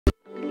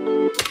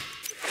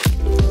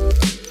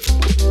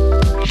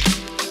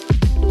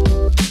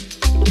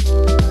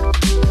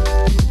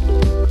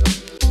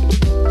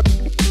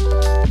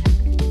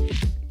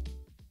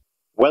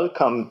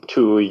welcome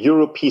to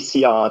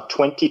EuroPCR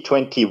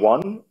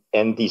 2021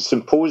 and the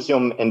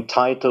symposium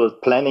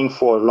entitled Planning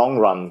for a Long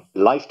Run,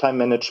 Lifetime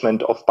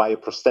Management of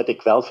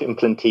Bioprosthetic Valve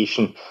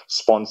Implantation,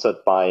 sponsored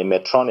by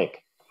Medtronic.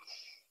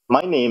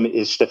 My name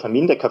is Stephan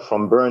Windecker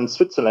from Bern,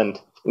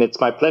 Switzerland, and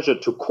it's my pleasure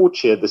to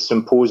co-chair the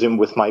symposium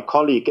with my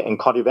colleague and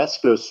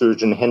cardiovascular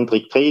surgeon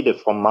Hendrik Treede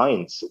from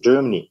Mainz,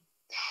 Germany.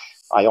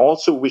 I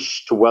also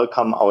wish to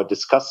welcome our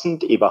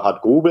discussant,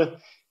 Eberhard Grube,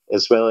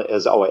 as well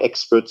as our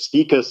expert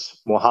speakers,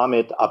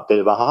 Mohamed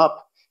Abdel-Wahab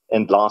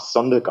and Lars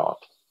Sondergaard.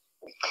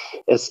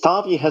 As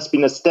TAVI has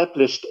been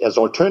established as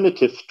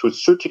alternative to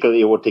surgical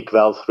aortic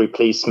valve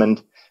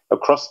replacement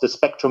across the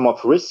spectrum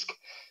of risk,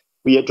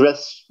 we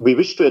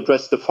wish to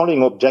address the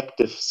following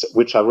objectives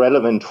which are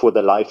relevant for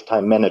the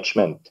lifetime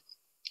management.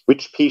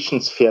 Which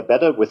patients fare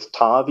better with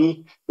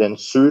TAVI than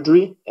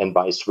surgery and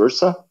vice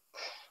versa?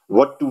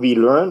 What do we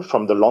learn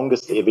from the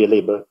longest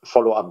available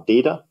follow-up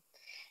data?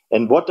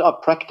 And what are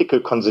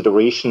practical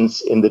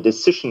considerations in the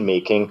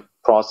decision-making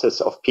process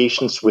of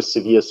patients with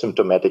severe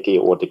symptomatic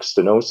aortic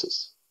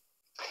stenosis?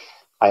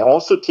 I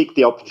also take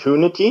the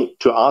opportunity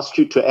to ask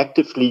you to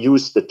actively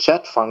use the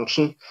chat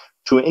function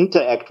to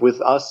interact with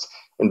us,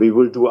 and we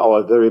will do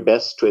our very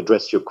best to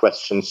address your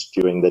questions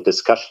during the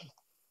discussion.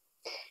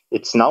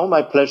 It's now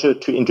my pleasure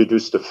to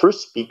introduce the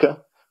first speaker,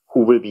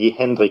 who will be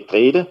Hendrik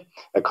Treede,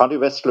 a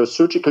cardiovascular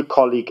surgical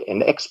colleague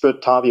and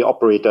expert TAVI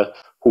operator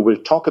who will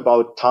talk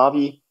about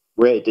TAVI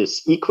where it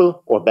is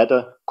equal or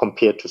better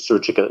compared to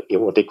surgical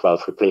aortic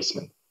valve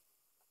replacement.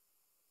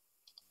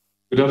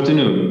 Good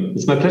afternoon.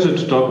 It's my pleasure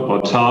to talk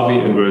about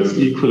TAVI and where it's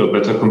equal or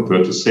better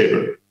compared to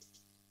SAVR.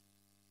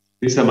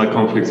 These are my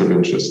conflicts of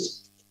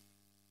interest.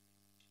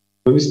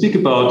 When we speak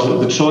about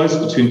the choice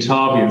between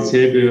TAVI and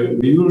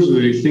SAVR, we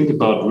usually think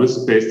about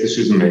risk-based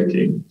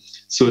decision-making.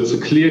 So it's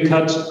a clear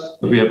cut.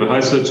 If we have a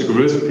high surgical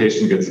risk,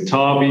 patient gets a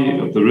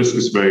TAVI. If the risk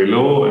is very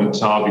low and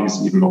TAVI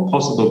is even more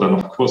possible, then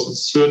of course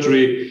it's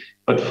surgery.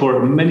 But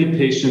for many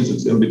patients,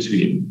 it's in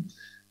between.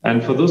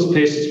 And for those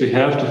patients, we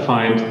have to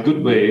find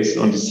good ways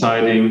on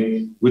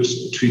deciding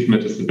which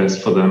treatment is the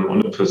best for them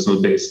on a personal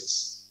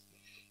basis.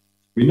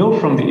 We know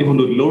from the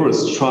Evolute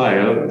low-risk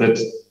trial that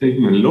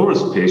even in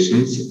low-risk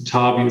patients,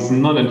 TAVI is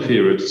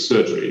non-inferior to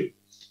surgery,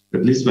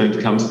 at least when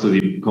it comes to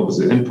the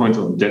composite endpoint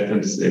of death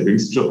and disabling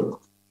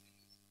stroke.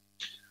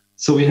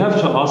 So we have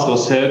to ask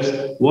ourselves,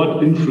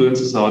 what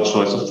influences our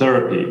choice of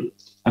therapy?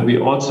 And we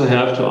also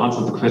have to answer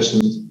the question,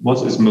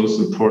 what is most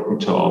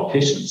important to our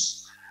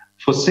patients?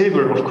 For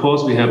SAVR, of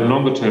course, we have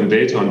longer-term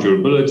data on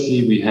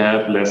durability. We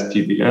have less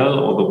PVL,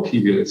 although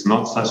PVL is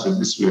not such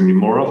an issue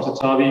anymore after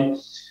TAVI.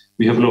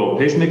 We have lower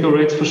pacemaker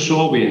rates for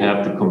sure. We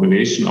have the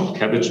combination of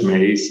CABG,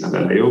 MACE, and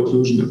LA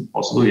occlusion, if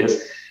possible, yes.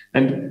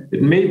 And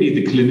it may be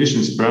the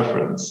clinician's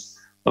preference.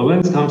 But when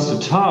it comes to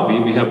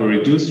TAVI, we have a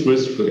reduced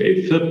risk for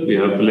AFib. We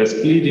have less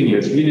bleeding,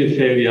 less renal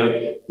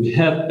failure. We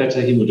have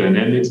better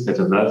hemodynamics,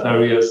 better valve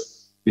areas.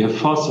 We have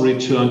faster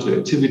return to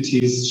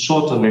activities,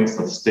 shorter lengths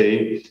of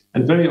stay,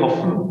 and very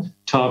often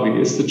TAVI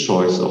is the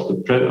choice of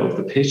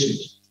the patient.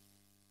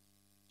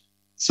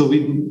 So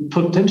we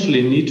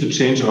potentially need to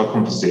change our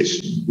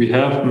conversation. We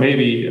have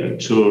maybe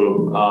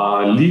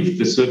to leave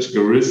the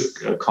surgical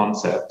risk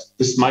concept.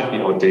 This might be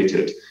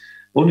outdated.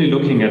 Only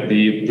looking at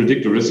the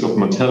predicted risk of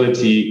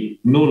mortality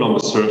no longer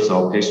serves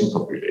our patient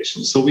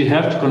population. So we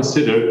have to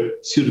consider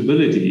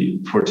suitability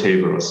for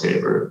TAVR or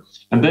SAVR.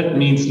 And that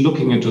means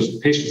looking into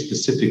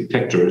patient-specific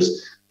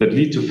factors that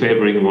lead to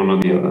favoring one or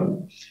the other.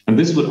 And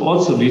this would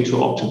also lead to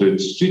optimal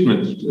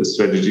treatment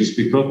strategies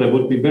because they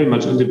would be very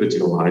much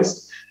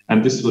individualized.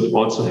 And this would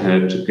also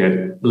help to get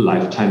a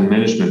lifetime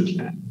management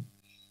plan.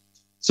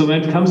 So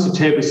when it comes to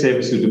TAVR,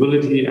 SAVR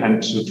suitability,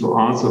 and to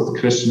answer the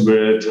question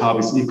where TAVI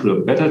is equal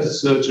or better to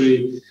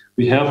surgery,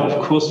 we have,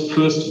 of course,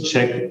 first to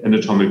check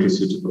anatomical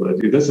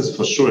suitability. This is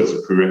for sure, it's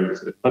a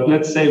prerequisite. But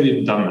let's say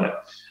we've done that.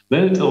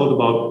 Then it's all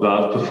about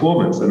valve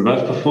performance. And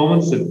valve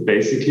performance, that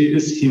basically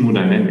is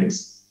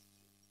hemodynamics.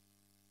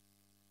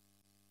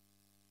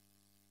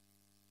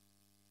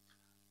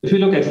 If we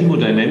look at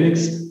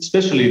hemodynamics,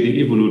 especially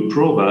the Evolute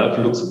Pro valve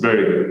looks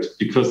very good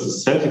because the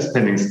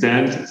self-expanding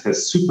stent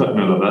has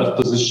supraannular valve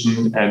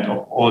position and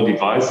of all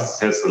devices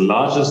has the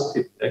largest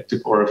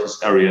active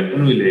orifice area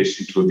in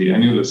relation to the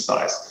annular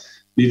size,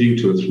 leading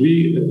to a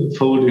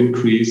threefold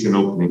increase in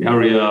opening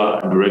area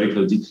and a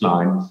radical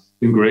decline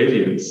in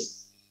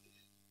gradients.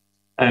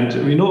 And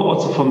we know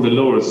also from the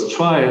low-risk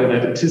trial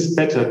that it is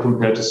better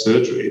compared to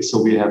surgery.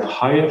 So we have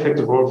higher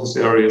effective orifice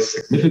areas,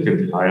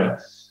 significantly higher,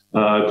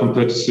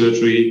 compared to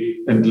surgery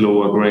and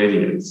lower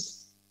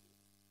gradients.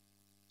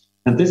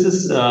 And this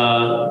is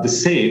the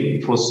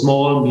same for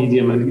small,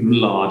 medium, and even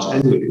large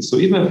annulus. So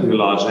even if you have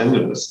a large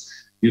annulus,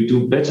 you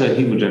do better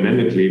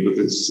hemodynamically with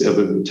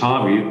the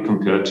TAVI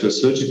compared to a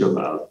surgical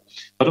valve.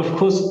 But of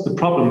course, the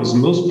problem is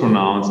most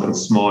pronounced in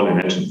small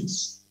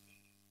anatomies.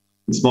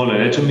 In small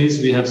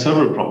anatomies, we have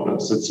several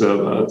problems. It's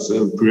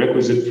a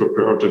prerequisite for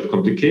preoperative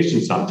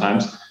complications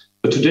sometimes.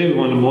 But today we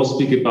want to more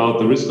speak about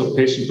the risk of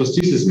patient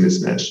prosthesis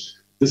mismatch.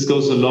 This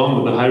goes along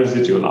with the high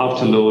residual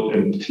afterload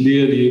and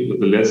clearly with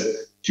the less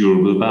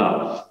durable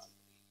valve.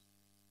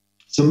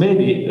 So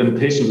maybe in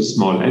patients with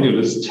small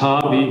annulus,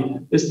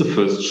 TAVI is the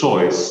first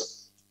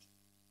choice.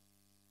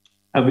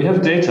 And we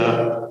have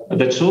data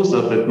that shows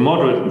us that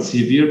moderate and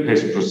severe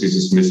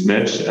patient-prosthesis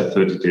mismatch at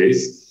 30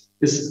 days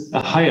is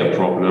a higher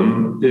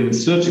problem in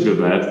surgical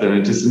valves than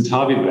it is in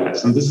TAVI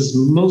valves. And this is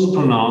most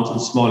pronounced in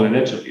small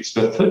anatomies,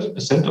 where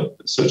 30% of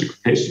surgical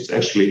patients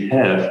actually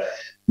have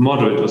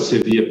moderate or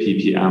severe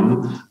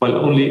PPM, while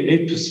only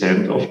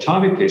 8% of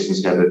TAVI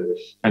patients have it.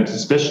 And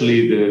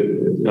especially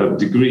the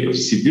degree of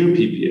severe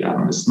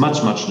PPM is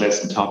much, much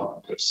less in TAVI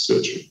compared to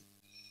surgery.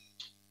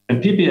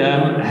 And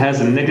PPM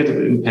has a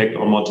negative impact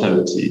on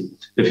mortality.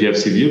 If you have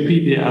severe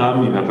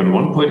PPM, you have a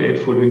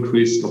 1.8-fold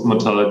increase of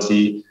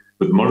mortality.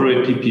 With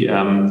moderate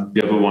PPM,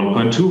 you have a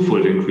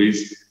 1.2-fold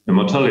increase in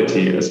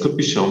mortality, as could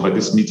be shown by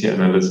this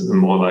meta-analysis in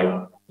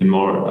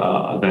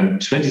more than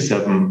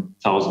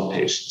 27,000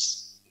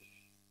 patients.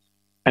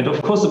 And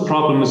of course, the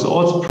problem is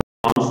also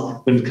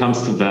pronounced when it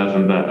comes to valve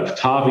and valve.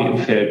 TAVI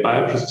and failed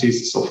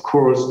bioprosthesis, of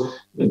course,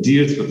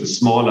 deals with the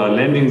smaller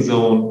landing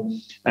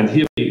zone. And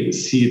here we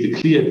see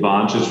the clear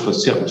advantage for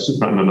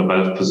supraannular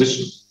valve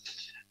position.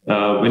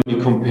 When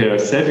you compare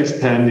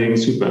self-expanding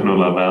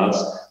supraannular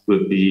valves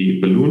with the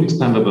balloon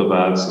expandable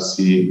valves, you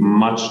see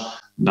much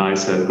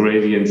nicer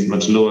gradients,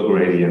 much lower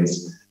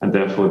gradients. And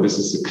therefore, this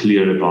is a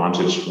clear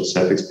advantage for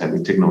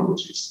self-expanding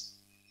technologies.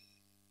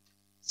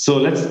 So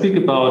let's speak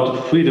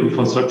about freedom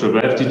from structural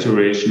valve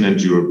deterioration and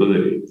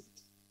durability.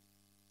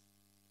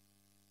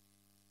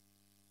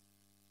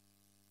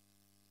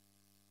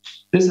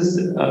 This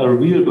is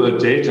real-world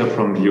data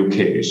from the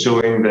UK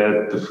showing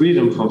that the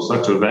freedom from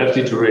structural valve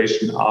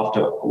deterioration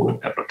after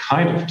whatever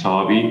kind of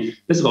TAVI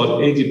is about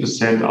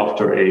 80%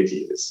 after 8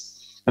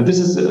 years. And this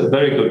is a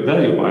very good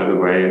value, by the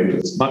way, and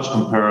it's much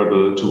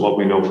comparable to what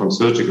we know from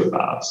surgical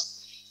valves.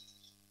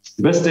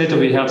 The best data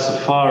we have so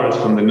far is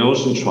from the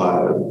NOTION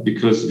trial,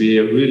 because we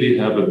really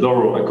have a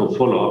thorough echo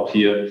follow-up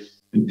here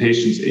in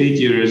patients 8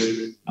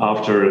 years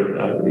after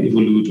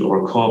evolute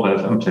or core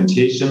valve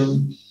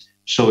implantation,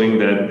 showing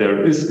that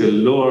there is a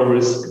lower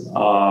risk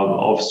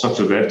of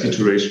structural valve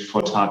deterioration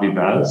for TAVI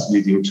valves,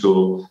 leading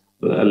to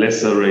a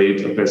lesser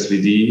rate of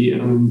SVD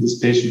in this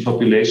patient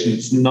population.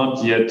 It's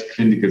not yet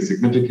clinically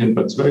significant,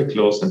 but it's very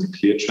close and a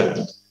clear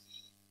trend.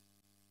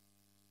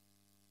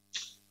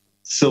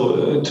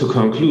 So to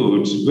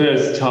conclude, where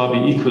is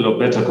TAVI equal or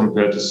better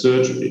compared to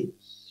surgery?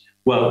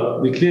 Well,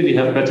 we clearly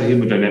have better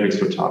hemodynamics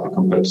for TAVI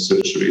compared to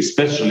surgery,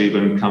 especially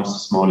when it comes to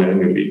small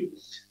annuli.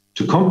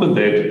 To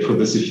compensate for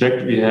this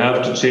effect, we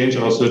have to change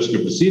our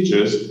surgical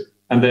procedures,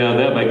 and they are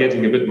thereby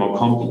getting a bit more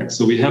complex.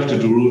 So we have to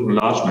do root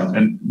enlargement,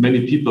 and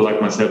many people like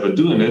myself are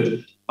doing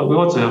it, but we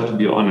also have to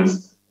be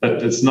honest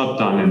that it's not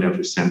done in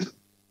every center.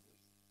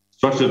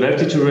 Structural valve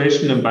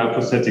deterioration and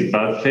bioprosthetic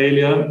valve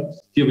failure.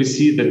 Here we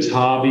see that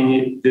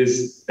TAVI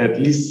is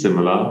at least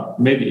similar,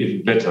 maybe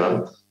even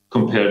better,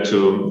 compared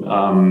to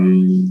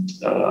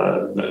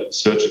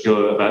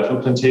surgical valve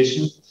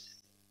implantation.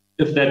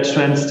 If that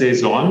trend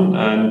stays on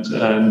and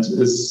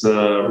is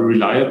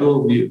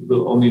reliable, we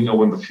will only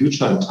know in the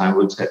future, and time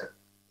will tell.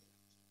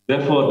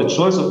 Therefore, the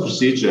choice of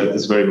procedure at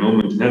this very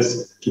moment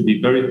has to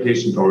be very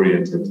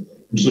patient-oriented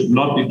and should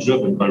not be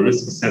driven by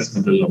risk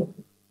assessment alone.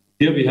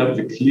 Here we have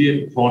the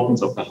clear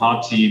importance of the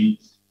heart team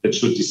that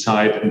should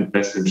decide in the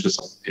best interest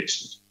of the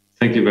patient.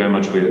 Thank you very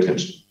much for your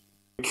attention.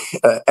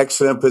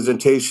 Excellent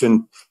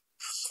presentation.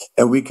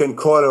 And we can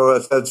call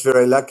ourselves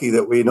very lucky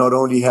that we not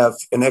only have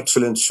an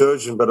excellent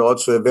surgeon, but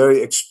also a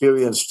very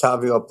experienced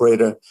TAVI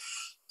operator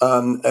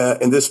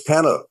in this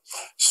panel.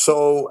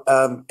 So,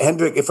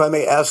 Hendrik, if I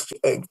may ask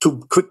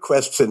 2 quick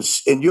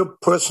questions. In your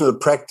personal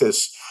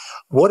practice,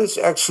 what is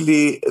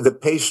actually the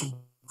patient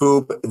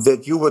group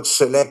that you would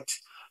select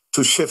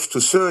to shift to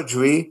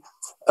surgery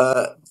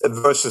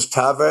versus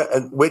TAVR,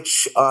 and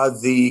which are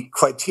the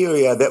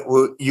criteria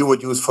that you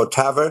would use for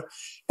TAVR?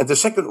 And the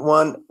second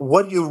one,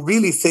 what do you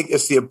really think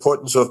is the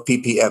importance of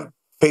PPM,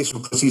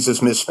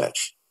 patient-prosthesis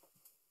mismatch?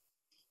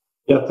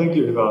 Yeah, thank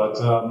you, Ebert.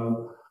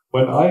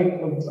 When I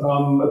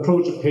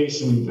approach a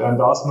patient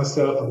and ask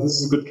myself if this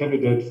is a good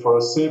candidate for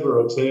a SAVR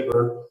or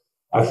TAVR,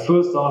 I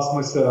first ask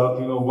myself,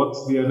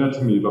 what's the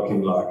anatomy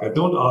looking like? I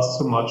don't ask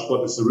so much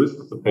what is the risk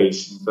of the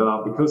patient,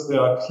 because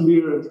there are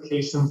clear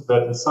indications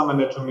that in some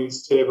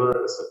anatomies,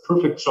 TAVR is a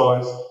perfect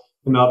choice,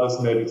 in others,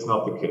 maybe it's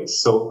not the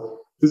case. So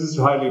this is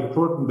highly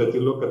important that you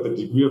look at the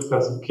degree of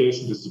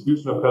calcification,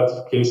 distribution of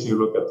calcification, you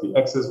look at the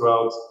access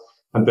routes,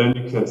 and then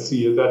you can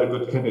see is that a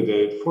good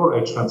candidate for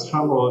a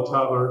transfemoral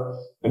TAVR.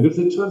 And if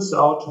it turns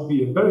out to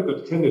be a very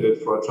good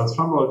candidate for a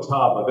transfemoral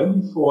TAVR,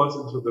 then he falls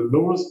into the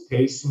lowest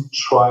patient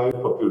trial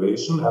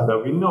population, and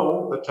then we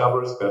know that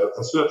TAVR is better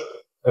than surgery,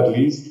 at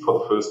least for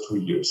the first 2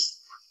 years.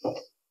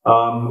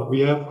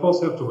 We of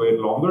course have to wait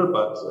longer,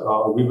 but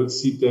we will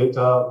see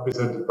data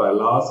presented by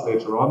Lars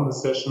later on in the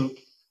session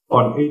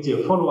on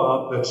 8-year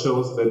follow-up that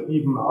shows that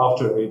even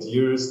after 8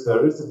 years,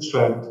 there is a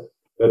trend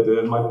that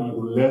there might be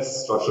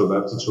less structural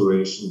valve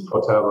deterioration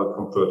for TAVR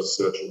compared to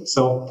surgery.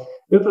 So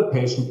if a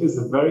patient is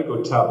a very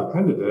good TAVR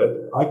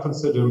candidate, I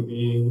consider him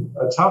being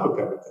a TAVR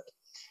candidate.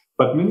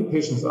 But many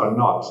patients are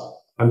not.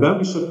 And then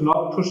we should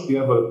not push the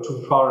envelope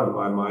too far, in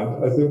my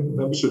mind. I think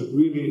that we should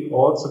really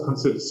also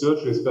consider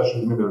surgery,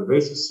 especially minimally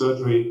invasive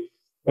surgery,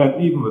 and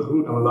even with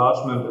root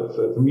enlargement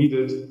if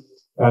needed,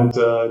 and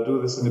do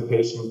this in a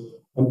patient.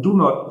 And do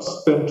not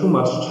spend too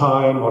much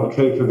time on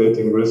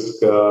calculating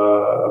risk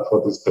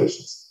for these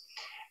patients.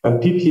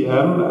 And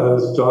PPM,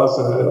 to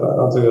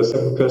answer your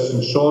second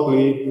question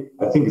shortly,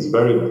 I think is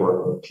very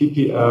important.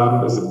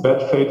 PPM is a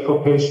bad fate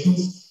for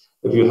patients.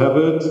 If you have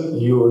it,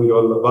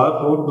 your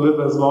valve won't live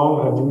as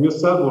long, and you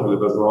yourself won't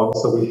live as long.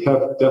 So we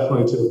have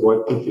definitely to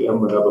avoid PPM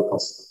whenever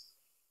possible.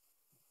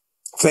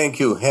 Thank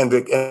you,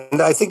 Hendrik.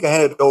 And I think I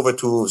hand it over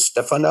to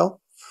Stephan now.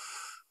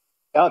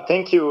 Yeah,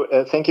 thank you,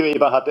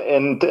 Eberhard.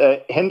 And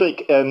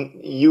Hendrik,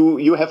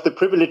 you have the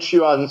privilege.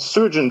 You are a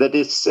surgeon, that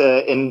is,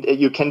 and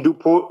you can do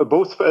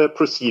both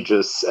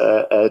procedures,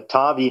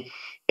 TAVI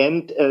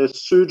and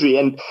surgery.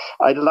 And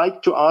I'd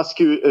like to ask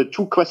you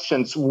two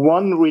questions.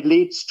 One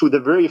relates to the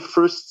very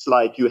first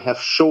slide you have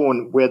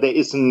shown, where there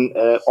is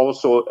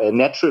also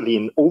naturally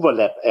an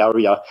overlap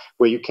area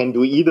where you can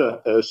do either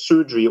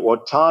surgery or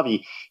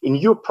TAVI. In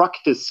your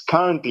practice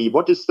currently,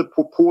 what is the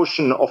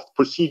proportion of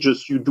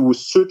procedures you do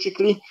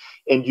surgically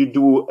and you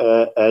do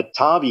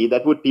TAVI?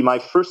 That would be my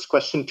first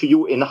question to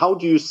you. And how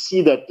do you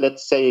see that,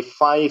 let's say,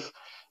 5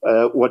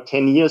 or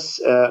 10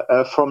 years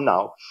from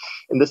now?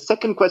 And the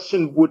second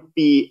question would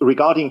be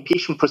regarding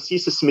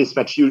patient-prosthesis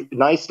mismatch. You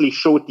nicely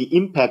showed the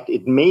impact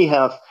it may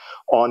have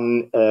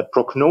on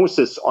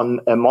prognosis,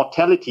 on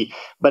mortality.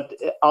 But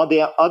are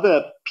there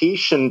other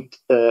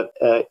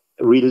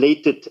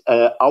patient-related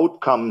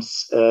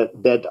outcomes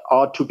that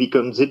are to be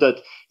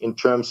considered in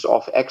terms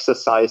of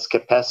exercise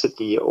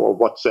capacity or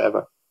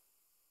whatsoever?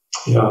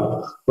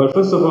 Yeah. Well,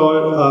 first of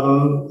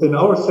all, in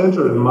our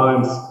center in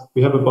Mainz,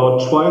 we have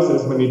about twice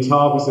as many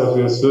TAVIs as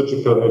we have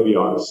surgical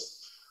ABRs.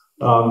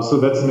 So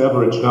that's an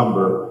average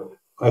number.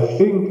 I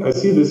think I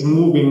see this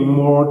moving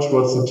more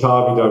towards the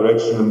TAVI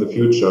direction in the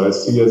future. I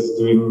see us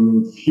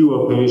doing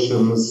fewer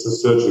patients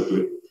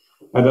surgically.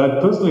 And I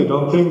personally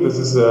don't think this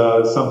is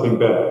something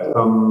bad.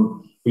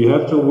 We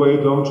have to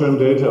await long-term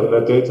data. If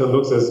that data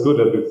looks as good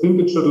as we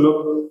think it should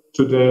look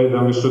today,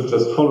 then we should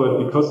just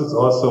follow it, because it's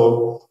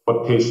also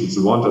what patients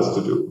want us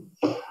to do.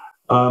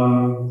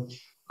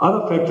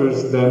 Other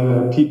factors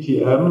than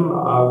PPM,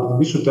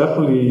 we should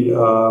definitely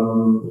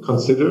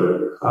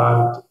consider.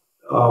 And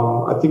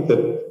I think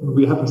that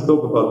we haven't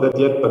spoken about that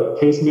yet, but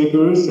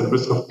pacemakers and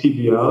risk of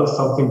PVL is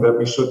something that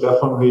we should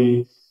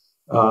definitely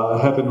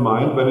have in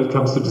mind when it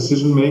comes to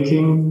decision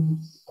making.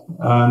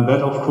 And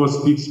that, of course,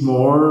 speaks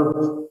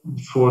more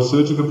for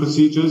surgical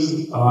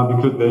procedures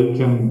because they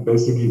can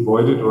basically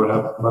avoid it or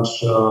have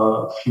much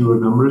fewer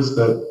numbers.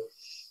 But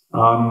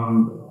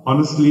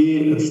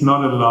honestly, it's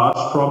not a large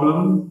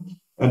problem,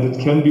 and it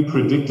can be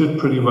predicted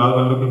pretty well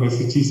when looking at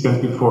CT scans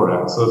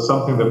beforehand. So it's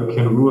something that we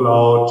can rule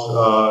out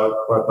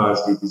quite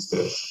nicely these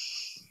days.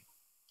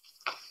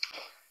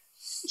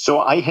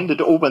 So I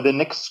handed over the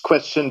next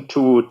question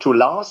to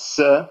Lars.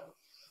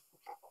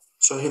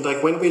 So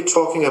Hendrik, when we're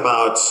talking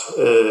about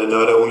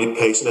not only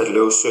patient at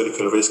low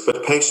surgical risk,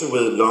 but patient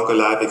with longer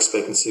life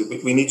expectancy,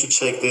 we need to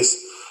take this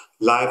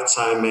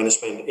lifetime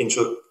management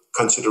into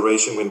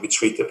consideration when we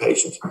treat the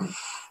patient.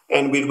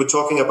 And we were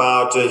talking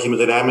about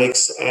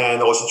hemodynamics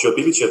and also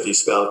durability of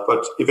these valves,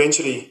 but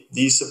eventually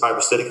these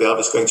bioprosthetic valve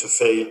is going to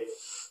fail.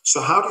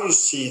 So how do you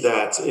see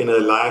that in a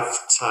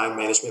lifetime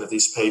management of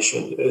these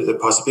patients, the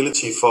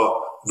possibility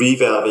for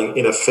revalving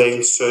in a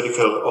failed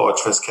surgical or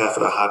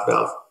transcatheter heart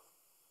valve?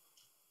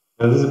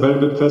 This is a very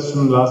good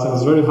question, Lars, and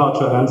it's very hard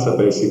to answer,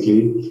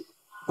 basically.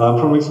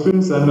 From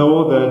experience, I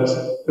know that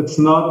it's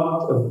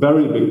not a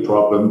very big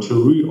problem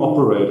to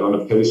re-operate on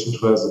a patient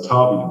who has a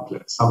TAVI in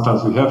place.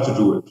 Sometimes we have to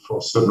do it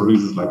for certain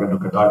reasons, like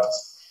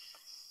endocarditis.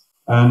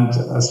 And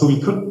so we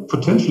could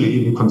potentially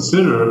even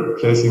consider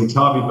placing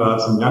TAVI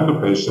valves in younger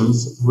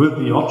patients with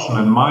the option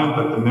in mind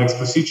that the next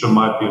procedure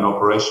might be an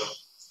operation.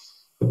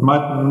 It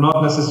might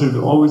not necessarily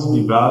always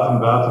be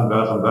valve,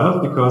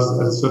 because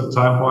at a certain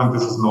time point,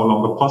 this is no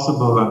longer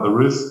possible, and the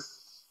risk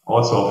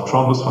also of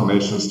thrombus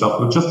formation and stuff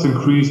will just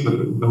increase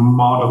with the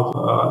amount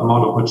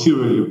of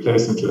material you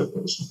place into a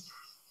patient.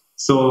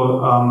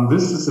 So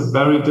this is a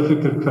very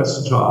difficult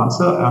question to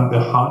answer, and the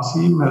heart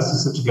team has to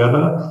sit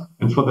together,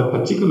 and for that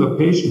particular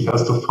patient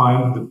has to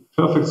find the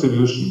perfect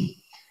solution.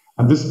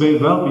 And this may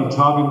well be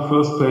TAVI in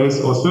first place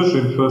or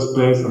surgery in first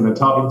place, and then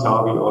TAVI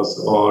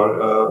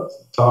or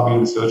TAVI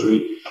in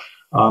surgery.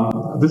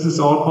 This is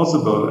all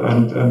possible,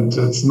 and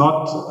it's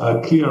not a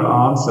clear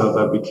answer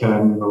that we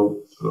can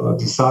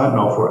decide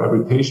now for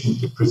every patient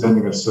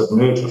presenting at a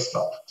certain age or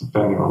stuff,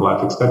 depending on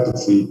life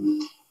expectancy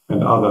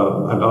and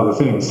other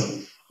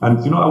things. And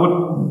I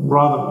would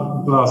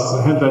rather, Lars,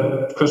 hand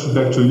that question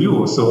back to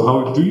you. So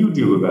how do you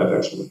deal with that,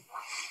 actually?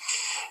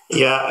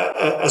 Yeah,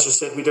 as you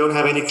said, we don't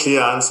have any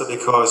clear answer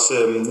because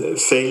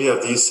failure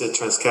of these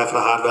transcatheter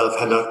heart valve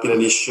had not been a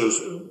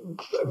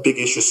big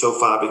issue so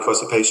far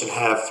because the patient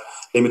have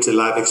limited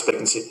life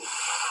expectancy.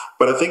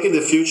 But I think in the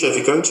future, if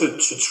you're going to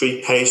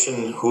treat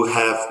patients who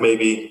have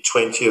maybe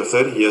 20 or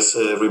 30 years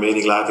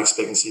remaining life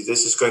expectancy,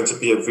 this is going to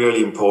be a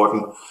really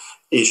important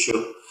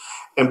issue.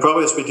 And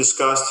probably as we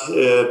discussed,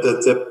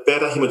 the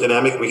better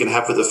hemodynamic we can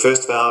have with the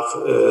first valve,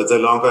 the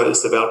longer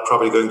is the valve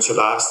probably going to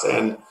last,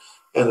 and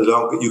the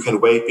longer you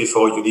can wait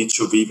before you need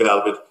to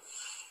revalve it.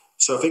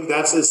 So I think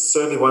that is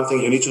certainly one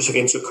thing you need to take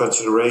into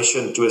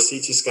consideration. Do a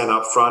CT scan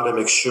up front and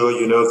make sure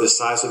you know the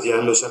size of the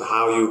annulus and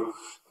how you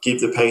give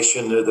the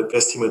patient the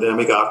best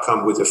hemodynamic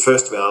outcome with the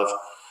first valve.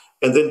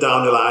 And then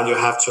down the line, you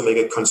have to make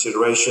a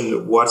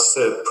consideration what's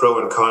pro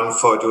and con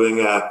for doing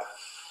a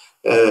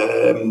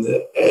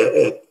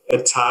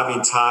TAVI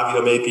in TAVI,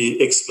 or maybe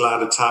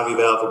explant a TAVI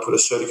valve and put a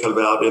surgical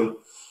valve in.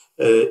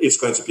 It's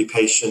going to be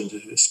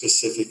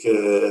patient-specific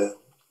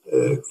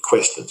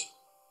questions.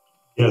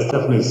 Yes,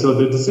 definitely. So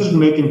the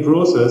decision-making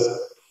process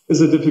is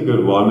a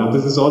difficult one, and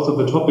this is also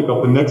the topic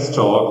of the next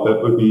talk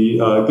that will be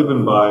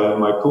given by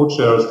my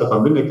co-chair,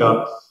 Stephan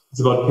Windecker. It's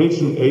about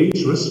patient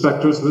age, risk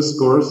factors, risk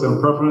scores, and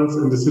preference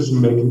in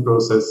decision-making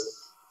process.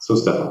 So,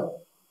 Stephan.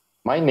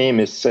 My name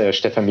is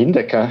Stephan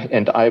Windecker,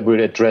 and I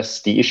will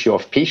address the issue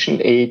of patient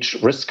age,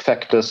 risk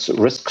factors,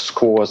 risk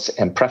scores,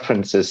 and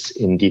preferences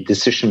in the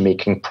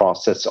decision-making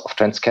process of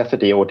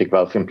transcatheter aortic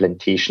valve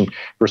implantation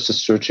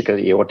versus surgical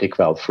aortic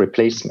valve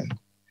replacement.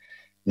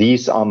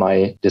 These are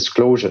my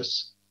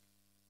disclosures.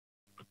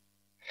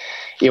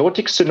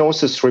 Aortic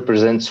stenosis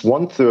represents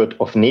 1/3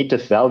 of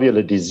native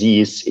valvular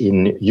disease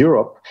in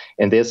Europe,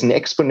 and there's an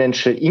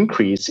exponential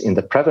increase in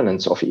the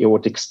prevalence of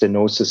aortic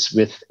stenosis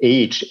with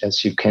age,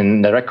 as you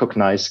can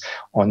recognize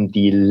on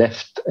the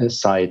left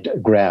side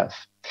graph.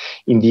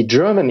 In the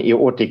German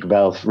aortic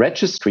valve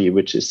registry,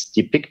 which is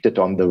depicted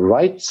on the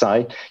right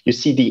side, you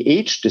see the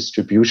age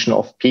distribution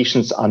of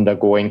patients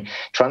undergoing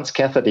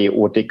transcatheter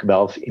aortic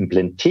valve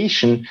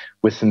implantation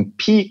with a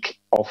peak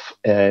of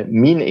a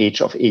mean age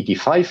of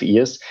 85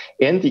 years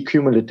and the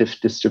cumulative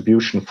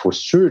distribution for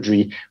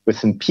surgery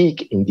with a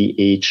peak in the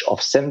age of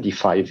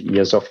 75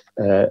 years of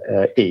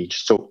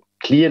age. So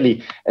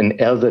clearly an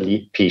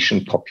elderly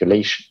patient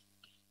population.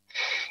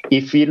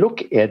 If we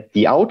look at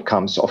the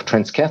outcomes of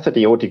transcatheter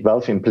aortic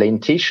valve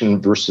implantation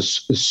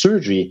versus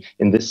surgery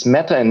in this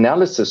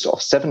meta-analysis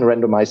of 7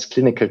 randomized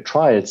clinical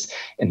trials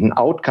and an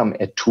outcome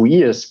at 2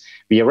 years,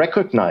 we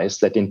recognize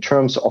that in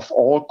terms of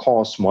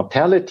all-cause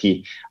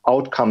mortality,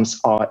 outcomes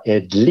are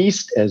at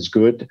least as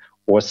good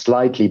or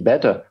slightly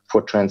better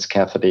for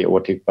transcatheter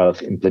aortic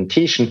valve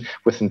implantation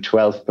with a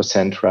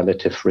 12%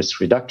 relative risk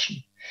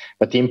reduction.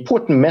 But the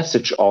important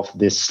message of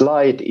this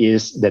slide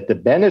is that the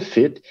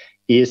benefit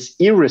is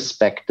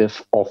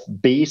irrespective of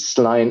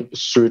baseline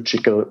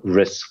surgical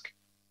risk.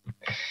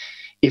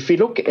 If we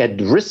look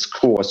at risk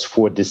scores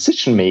for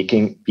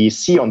decision-making, we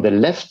see on the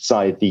left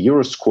side the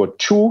EuroScore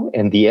 2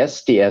 and the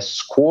SDS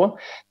score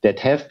that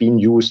have been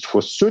used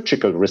for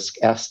surgical risk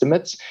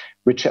estimates,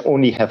 which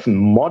only have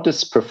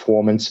modest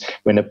performance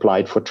when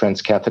applied for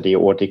transcatheter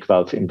aortic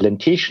valve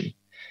implantation.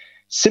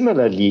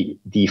 Similarly,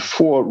 the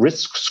 4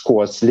 risk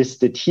scores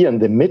listed here in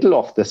the middle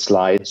of the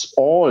slides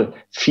all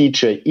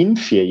feature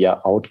inferior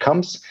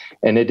outcomes,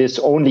 and it is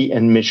only a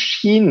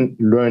machine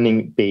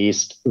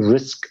learning-based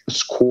risk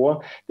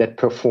score that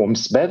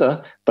performs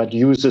better but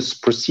uses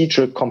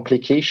procedural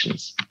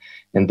complications.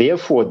 And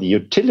therefore, the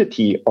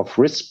utility of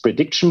risk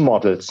prediction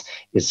models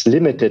is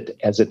limited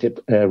as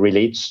it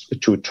relates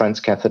to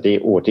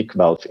transcatheter aortic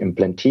valve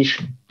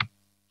implantation.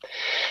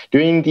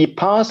 During the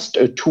past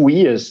 2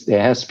 years,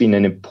 there has been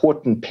an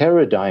important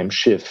paradigm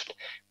shift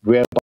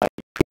whereby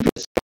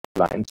previous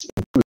guidelines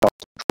in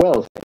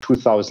 2012 and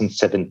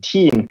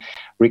 2017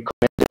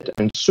 recommended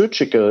a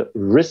surgical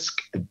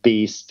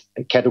risk-based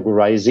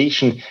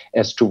categorization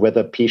as to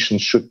whether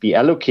patients should be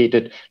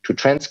allocated to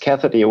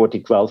transcatheter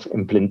aortic valve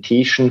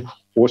implantation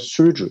or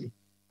surgery.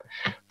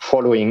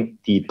 Following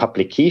the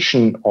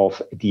publication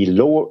of the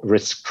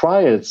low-risk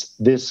trials,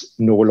 this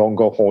no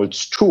longer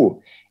holds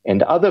true.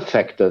 And other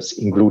factors,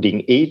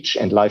 including age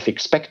and life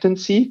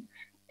expectancy,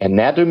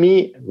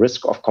 anatomy,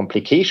 risk of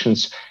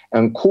complications,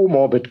 and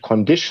comorbid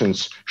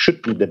conditions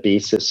should be the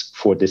basis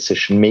for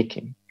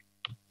decision-making.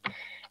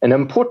 An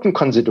important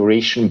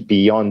consideration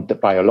beyond the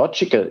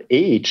biological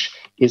age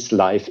is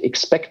life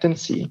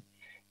expectancy.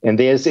 And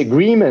there is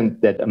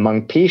agreement that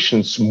among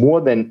patients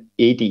more than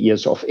 80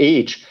 years of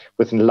age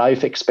with a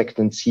life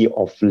expectancy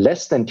of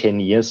less than 10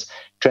 years,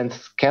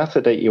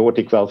 transcatheter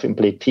aortic valve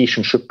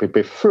implantation should be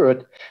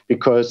preferred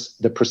because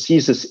the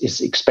prosthesis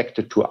is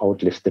expected to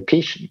outlive the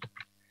patient.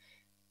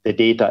 The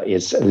data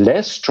is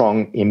less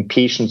strong in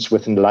patients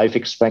with a life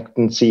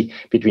expectancy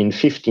between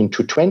 15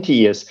 to 20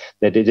 years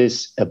that it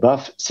is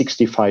above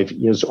 65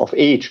 years of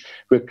age,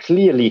 where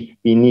clearly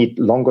we need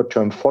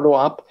longer-term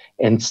follow-up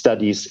and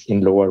studies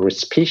in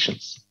lower-risk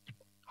patients.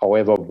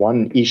 However,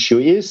 one issue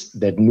is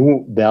that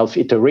new valve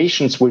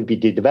iterations will be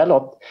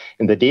developed,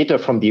 and the data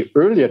from the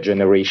earlier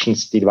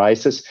generations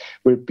devices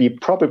will be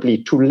probably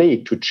too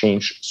late to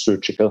change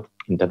surgical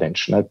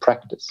interventional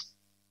practice.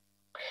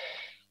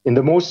 In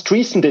the most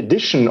recent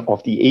edition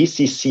of the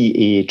ACC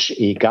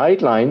AHA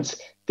guidelines,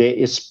 there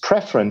is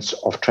preference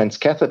of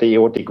transcatheter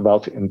aortic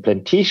valve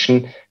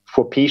implantation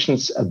for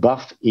patients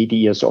above 80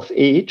 years of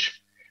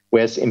age,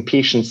 whereas in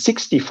patients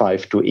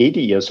 65 to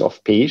 80 years of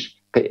age,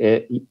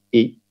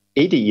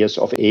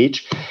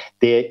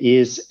 there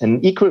is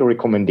an equal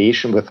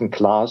recommendation within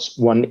Class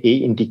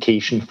 1A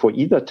indication for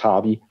either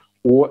TAVI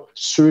or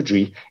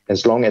surgery,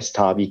 as long as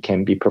TAVI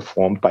can be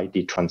performed by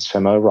the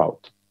transfemoral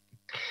route.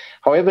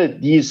 However,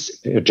 these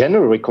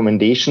general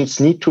recommendations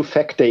need to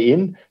factor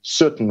in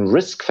certain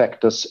risk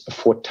factors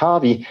for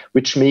TAVI,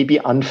 which may be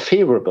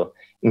unfavorable,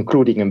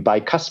 including in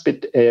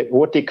bicuspid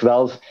aortic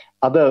valve,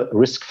 other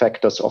risk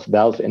factors of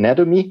valve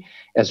anatomy,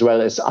 as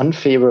well as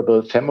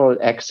unfavorable femoral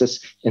access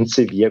and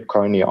severe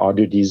coronary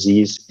artery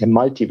disease and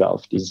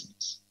multivalve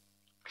disease.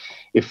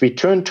 If we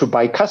turn to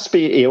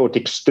bicuspid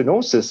aortic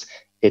stenosis,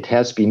 it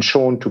has been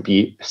shown to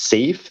be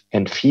safe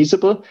and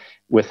feasible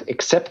with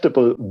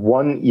acceptable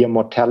one-year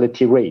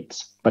mortality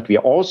rates. But we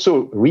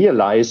also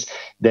realize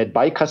that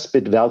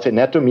bicuspid valve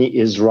anatomy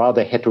is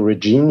rather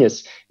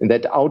heterogeneous and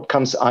that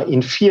outcomes are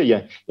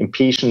inferior in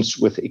patients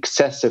with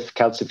excessive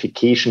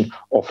calcification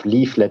of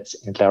leaflets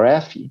and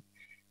larynx.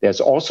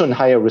 There's also a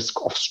higher risk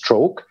of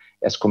stroke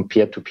as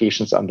compared to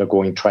patients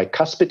undergoing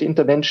tricuspid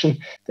intervention.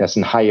 There's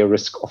a higher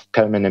risk of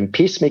permanent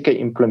pacemaker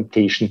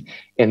implantation,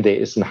 and there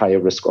is a higher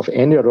risk of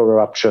annular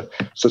rupture.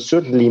 So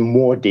certainly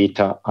more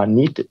data are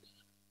needed.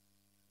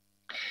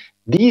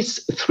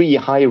 These three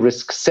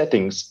high-risk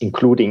settings,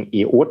 including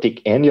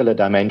aortic annular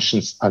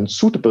dimensions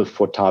unsuitable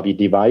for TAVI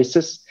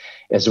devices,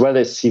 as well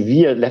as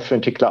severe left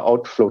ventricular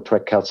outflow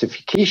tract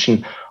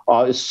calcification,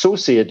 are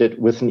associated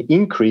with an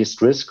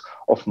increased risk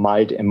of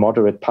mild and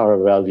moderate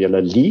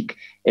paravalvular leak,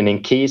 and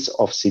in case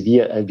of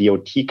severe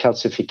LVOT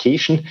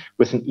calcification,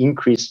 with an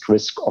increased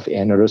risk of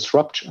annulus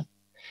rupture.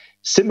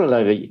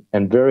 Similarly,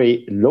 and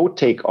very low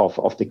takeoff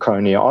of the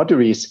coronary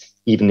arteries,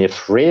 even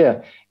if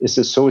rare, is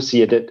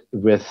associated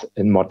with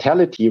a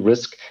mortality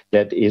risk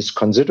that is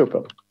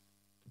considerable.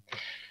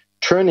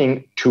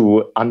 Turning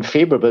to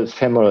unfavorable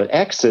femoral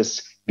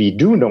access, we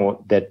do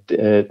know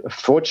that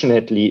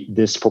fortunately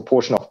this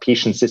proportion of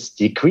patients is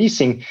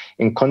decreasing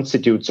and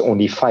constitutes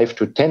only 5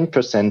 to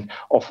 10%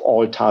 of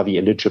all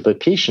TAVI eligible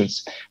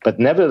patients. But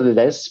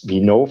nevertheless, we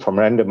know from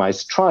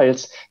randomized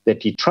trials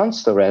that the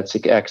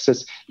transthoracic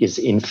access is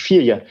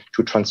inferior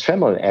to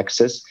transfemoral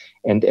access.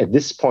 And at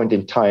this point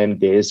in time,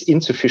 there is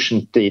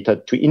insufficient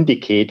data to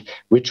indicate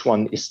which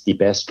one is the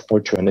best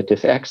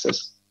alternative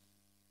access.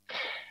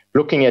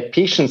 Looking at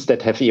patients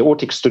that have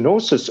aortic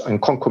stenosis and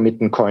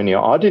concomitant coronary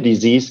artery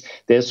disease,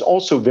 there's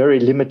also very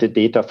limited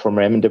data from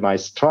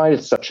randomized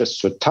trials such as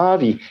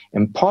TAVI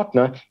and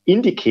PARTNER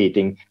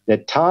indicating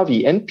that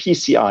TAVI and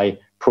PCI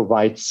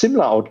provide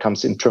similar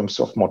outcomes in terms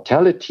of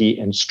mortality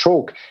and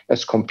stroke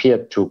as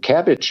compared to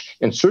CABG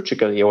and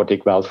surgical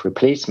aortic valve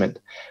replacement.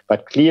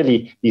 But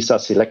clearly, these are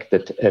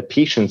selected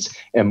patients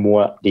and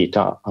more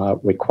data are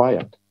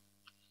required.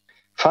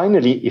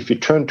 Finally, if we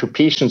turn to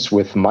patients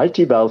with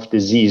multivalve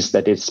disease,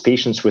 that is,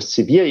 patients with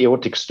severe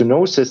aortic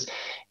stenosis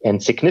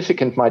and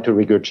significant mitral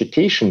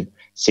regurgitation,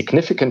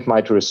 significant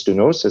mitral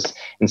stenosis,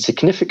 and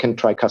significant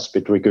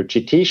tricuspid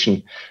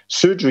regurgitation,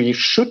 surgery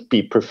should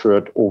be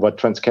preferred over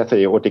transcatheter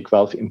aortic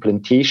valve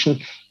implantation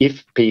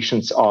if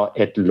patients are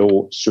at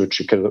low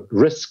surgical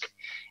risk,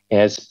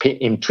 as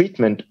in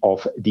treatment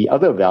of the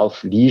other valve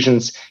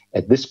lesions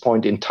at this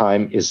point in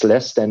time is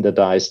less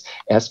standardized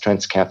as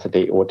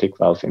transcatheter aortic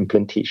valve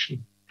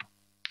implantation.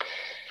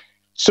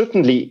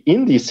 Certainly,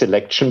 in the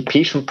selection,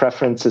 patient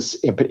preferences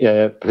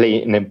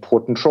play an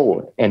important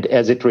role. And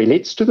as it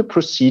relates to the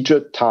procedure,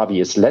 TAVI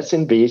is less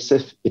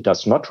invasive. It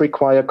does not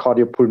require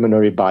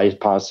cardiopulmonary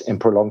bypass and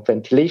prolonged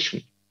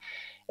ventilation.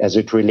 As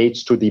it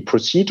relates to the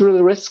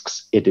procedural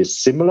risks, it is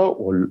similar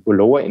or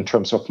lower in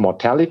terms of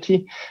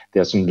mortality.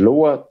 There's a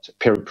lower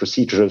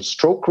periprocedural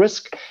stroke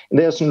risk, and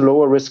there's a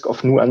lower risk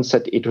of new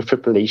onset atrial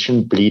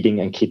fibrillation, bleeding,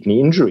 and kidney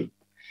injury.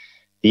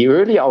 The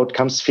early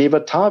outcomes favor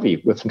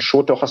TAVI with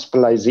shorter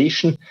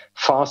hospitalization,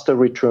 faster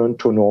return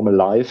to normal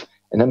life,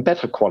 and a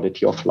better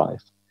quality of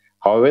life.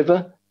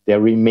 However,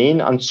 there remain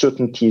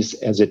uncertainties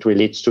as it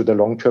relates to the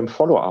long-term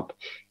follow-up,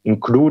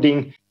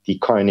 including the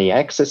coronary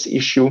access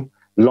issue,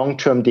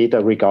 long-term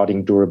data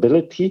regarding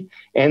durability,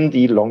 and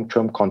the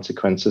long-term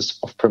consequences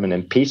of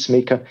permanent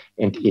pacemaker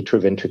and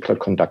atrioventricular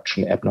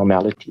conduction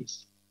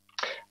abnormalities.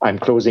 I'm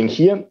closing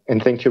here,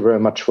 and thank you very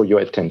much for your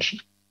attention.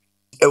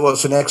 It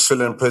was an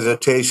excellent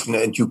presentation,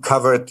 and you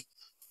covered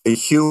a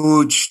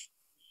huge,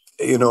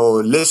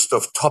 list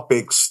of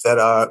topics that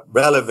are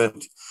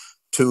relevant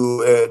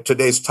to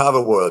today's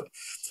TAVI world.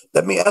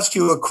 Let me ask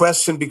you a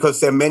question,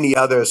 because there are many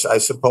others, I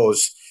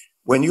suppose.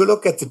 When you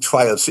look at the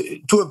trials,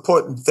 too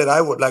important that I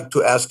would like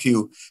to ask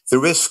you the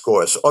risk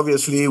scores.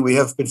 Obviously, we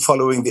have been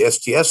following the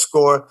STS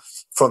score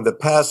from the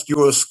past,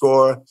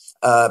 Euroscore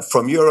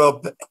from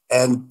Europe.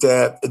 And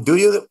do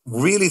you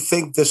really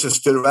think this is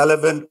still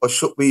relevant, or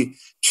should we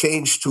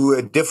change to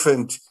a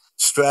different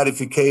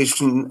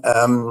stratification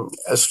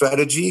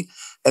strategy?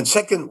 And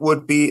second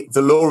would be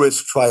the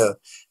low-risk trial.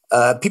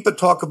 People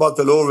talk about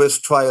the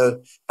low-risk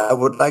trial. I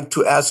would like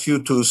to ask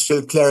you to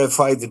still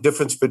clarify the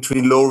difference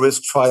between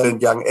low-risk trial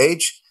and young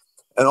age.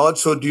 And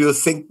also, do you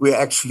think we're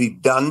actually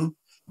done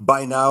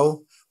by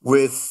now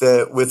with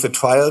the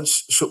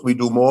trials? Should we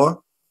do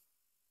more?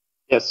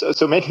 Yes,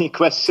 so many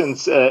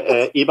questions,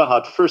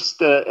 Eberhard. First,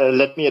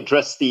 let me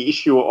address the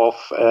issue of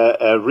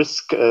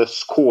risk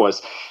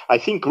scores. I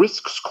think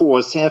risk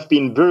scores have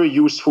been very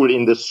useful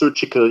in the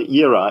surgical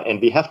era, and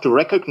we have to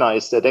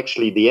recognize that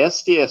actually the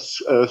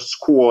SDS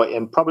score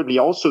and probably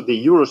also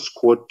the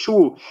EuroScore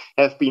too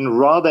have been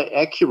rather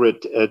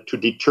accurate to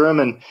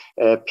determine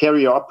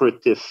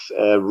perioperative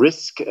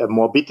risk,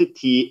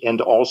 morbidity,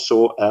 and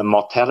also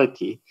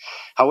mortality.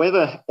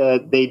 However,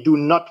 they do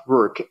not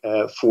work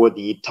for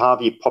the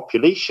TAVI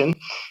population.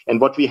 And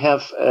what we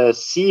have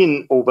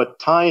seen over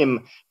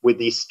time with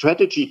the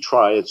strategy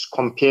trials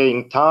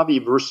comparing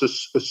TAVI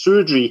versus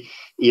surgery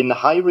in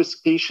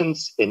high-risk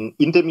patients, in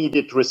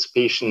intermediate-risk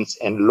patients,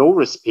 and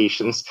low-risk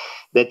patients,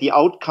 that the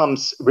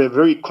outcomes were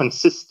very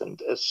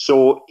consistent.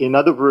 So, in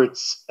other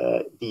words,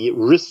 the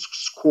risk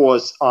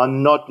scores are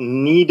not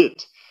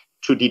needed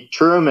to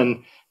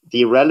determine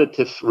the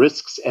relative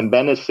risks and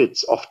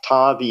benefits of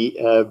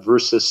TAVI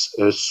versus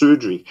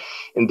surgery.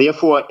 And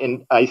therefore,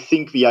 and I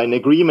think we are in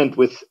agreement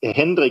with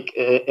Hendrik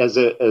as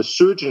a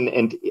surgeon,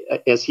 and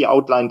as he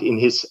outlined in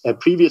his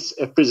previous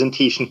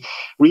presentation,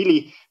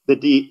 really the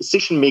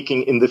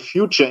decision-making in the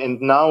future and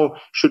now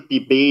should be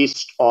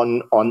based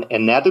on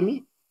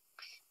anatomy,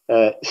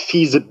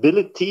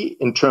 feasibility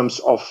in terms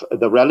of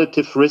the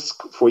relative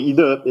risk for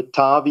either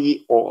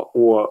TAVI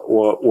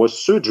or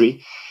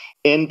surgery,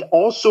 and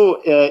also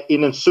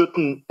in a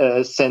certain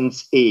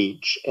sense,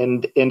 age.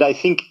 And I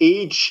think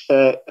age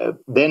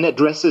then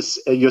addresses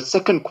your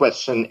second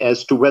question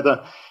as to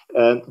whether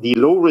the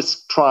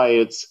low-risk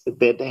trials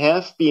that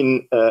have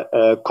been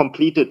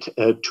completed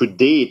to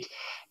date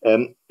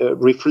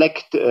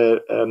reflect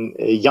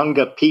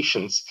younger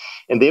patients.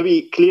 And there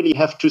we clearly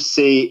have to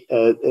say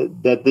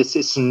that this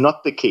is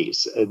not the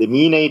case. The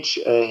mean age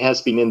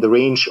has been in the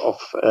range of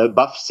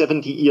above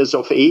 70 years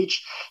of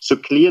age. So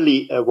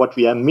clearly what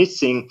we are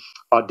missing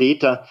are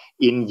data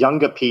in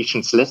younger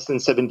patients, less than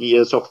 70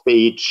 years of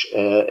age,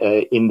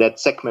 in that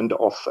segment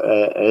of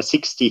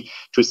 60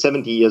 to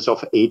 70 years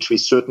of age. We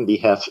certainly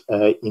have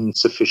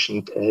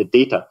insufficient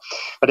data.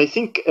 But I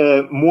think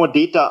more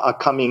data are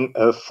coming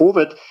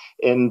forward.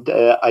 And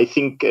I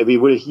think we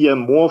will hear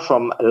more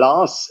from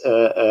Lars,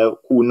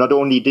 who not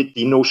only did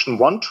the Notion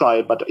 1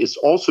 trial, but is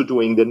also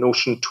doing the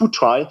Notion 2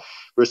 trial,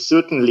 where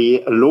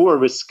certainly lower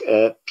risk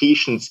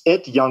patients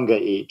at younger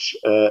age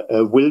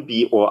will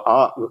be or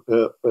are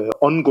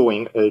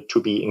ongoing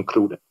to be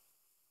included.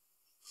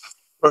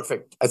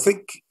 Perfect. I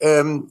think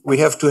we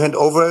have to hand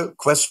over a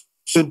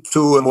question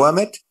to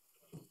Mohamed.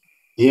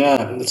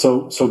 Yeah,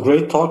 so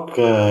great talk,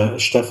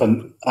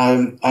 Stephan.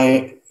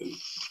 I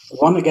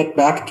want to get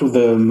back to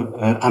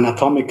the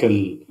anatomical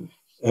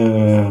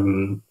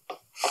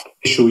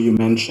issue you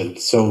mentioned.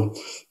 So,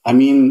 I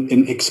mean,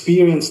 in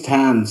experienced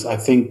hands, I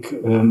think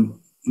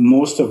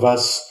most of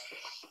us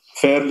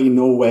fairly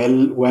know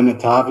well when a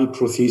TAVI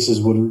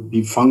prosthesis will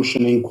be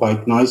functioning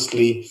quite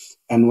nicely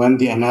and when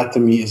the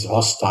anatomy is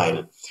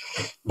hostile.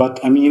 But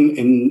I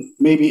mean,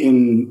 maybe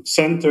in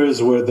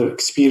centers where the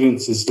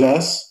experience is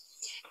less,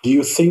 do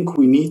you think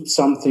we need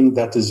something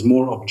that is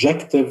more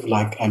objective,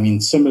 like, I mean,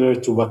 similar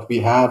to what we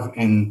have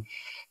in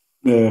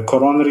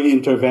coronary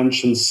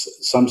interventions,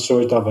 some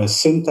sort of a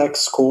syntax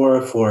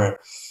score for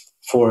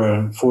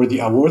the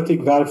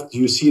aortic valve? Do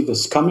you see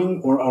this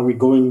coming, or are we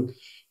going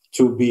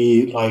to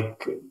be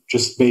like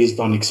just based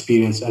on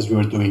experience as we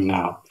are doing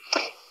now?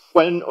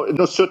 Well,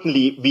 no,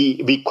 certainly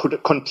we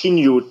could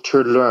continue to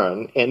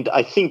learn. And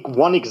I think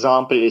one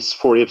example is,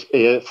 for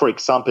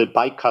example,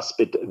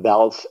 bicuspid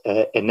valve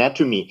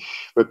anatomy,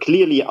 where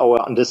clearly our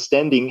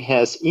understanding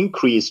has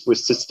increased with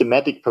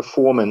systematic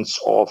performance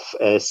of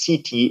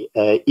CT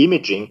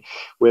imaging,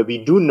 where we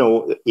do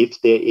know if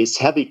there is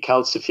heavy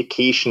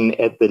calcification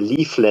at the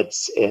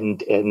leaflets and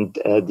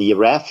the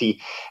raphe,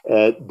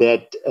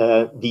 that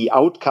the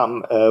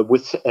outcome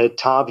with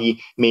TAVI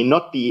may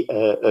not be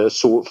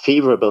so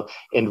favorable,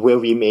 and where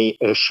we may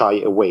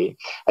shy away.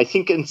 I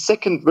think a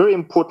second very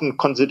important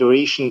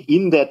consideration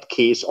in that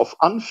case of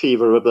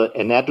unfavorable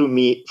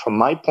anatomy, from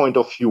my point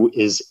of view,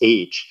 is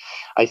age.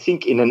 I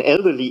think in an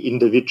elderly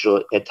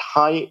individual at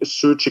high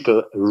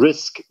surgical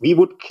risk, we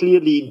would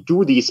clearly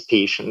do these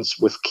patients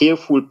with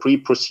careful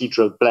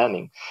pre-procedural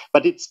planning.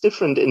 But it's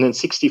different in a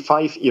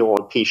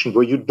 65-year-old patient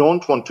where you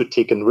don't want to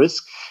take a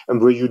risk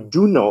and where you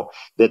do know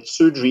that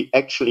surgery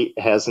actually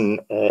has an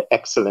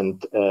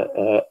excellent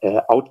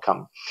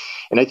outcome.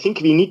 And I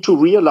think we need to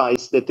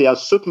realize that there are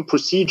certain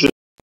procedures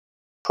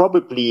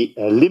probably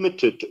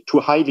limited to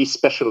highly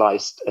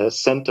specialized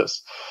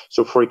centers.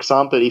 So, for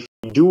example, if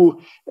we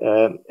do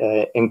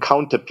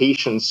encounter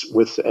patients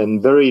with a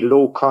very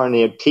low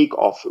coronary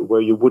takeoff,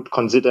 where you would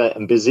consider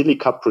a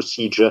basilica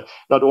procedure,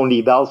 not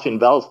only valve in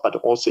valve, but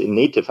also in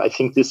native, I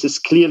think this is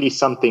clearly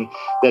something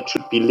that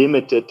should be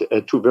limited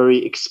to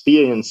very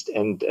experienced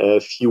and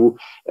few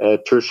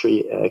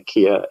tertiary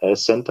care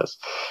centers.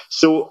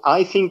 So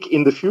I think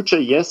in the future,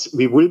 yes,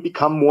 we will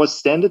become more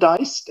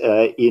standardized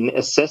in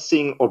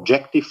assessing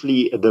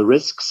objectively the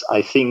risks.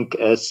 I think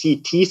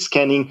CT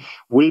scanning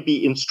will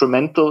be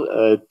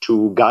instrumental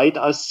to guide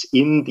us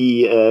in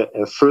the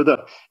further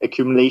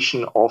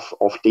accumulation of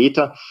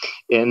data.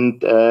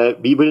 And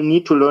we will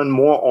need to learn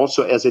more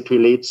also as it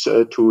relates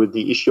to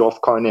the issue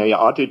of coronary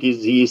artery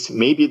disease.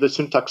 Maybe the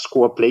syntax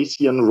score plays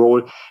here a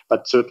role,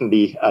 but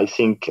certainly I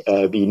think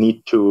we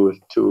need to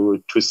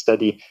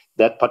study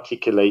that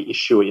particular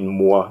issue in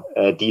more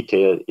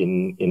detail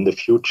in the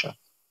future.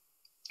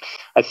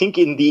 I think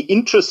in the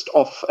interest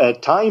of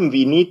time,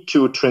 we need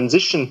to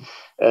transition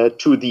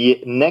to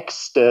the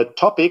next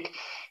topic.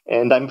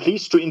 And I'm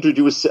pleased to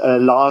introduce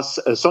Lars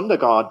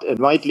Sondergaard, a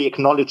widely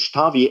acknowledged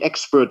TAVI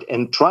expert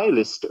and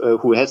trialist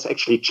who has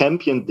actually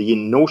championed the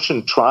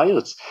NOTION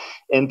trials.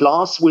 And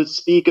Lars will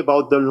speak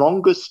about the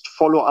longest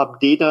follow-up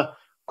data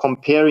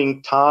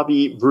comparing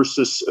TAVI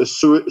versus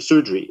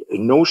surgery,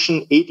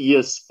 NOTION 8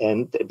 years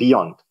and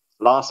beyond.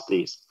 Lars,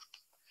 please.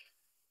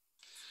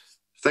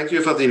 Thank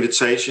you for the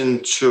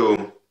invitation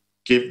to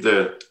give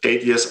the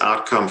 8 years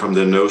outcome from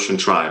the NOTION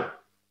trial.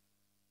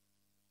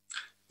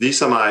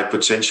 These are my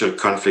potential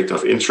conflict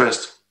of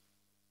interest.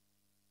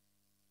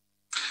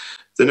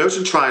 The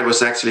NOTION trial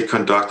was actually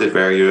conducted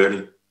very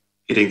early.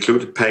 It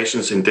included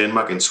patients in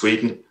Denmark and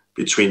Sweden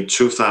between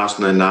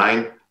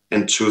 2009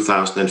 and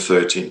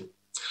 2013.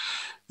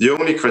 The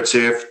only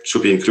criteria to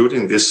be included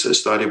in this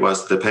study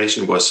was the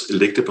patient was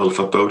eligible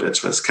for both a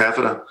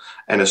transcatheter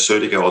and a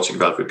surgical aortic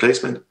valve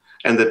replacement,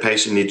 and the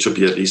patient needs to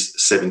be at least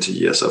 70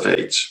 years of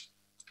age.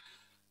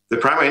 The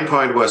primary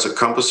endpoint was a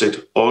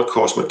composite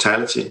all-cause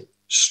mortality,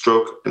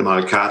 stroke and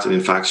myocardial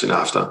infarction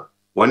after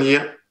 1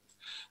 year.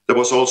 There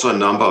was also a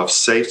number of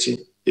safety,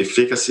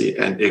 efficacy,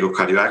 and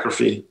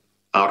echocardiography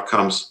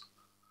outcomes.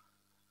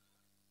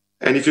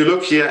 And if you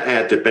look here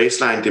at the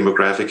baseline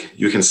demographic,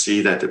 you can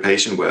see that the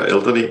patient were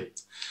elderly,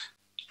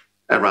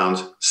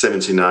 around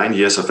 79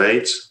 years of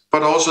age,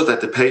 but also that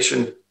the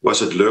patient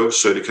was at low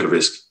surgical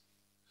risk.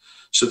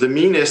 So the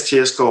mean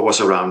STS score was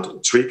around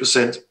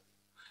 3%,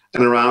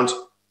 and around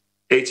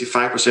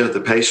 85% of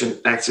the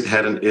patient actually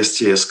had an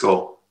STS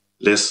score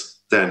less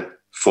than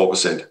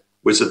 4%,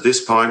 which at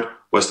this point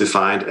was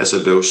defined as a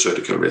low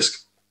surgical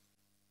risk.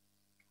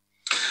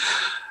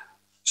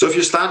 So if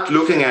you start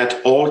looking at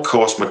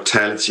all-cause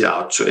mortality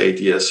out to 8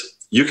 years,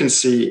 you can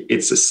see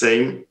it's the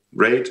same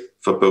rate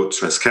for both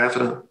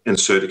transcatheter and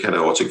surgical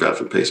aortic valve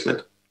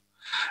replacement.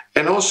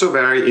 And also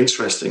very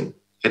interesting,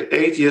 at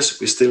 8 years,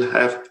 we still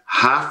have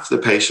half the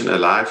patient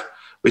alive,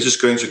 which is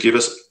going to give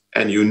us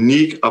a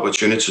unique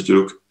opportunity to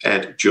look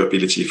at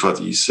durability for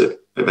these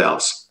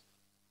valves.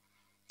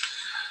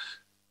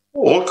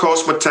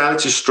 All-cause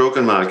mortality, stroke,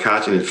 and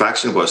myocardial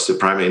infarction was the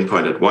primary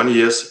endpoint at 1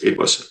 year. It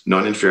was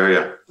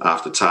non-inferior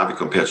after TAVI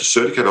compared to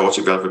surgical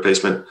aortic valve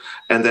replacement,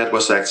 and that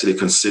was actually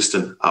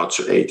consistent out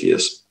to 8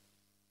 years.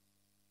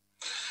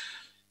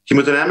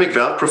 Hemodynamic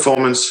valve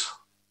performance,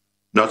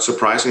 not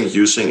surprisingly,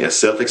 using a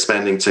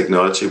self-expanding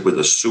technology with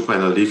a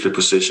supinal leaflet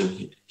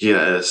position, here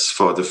as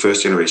for the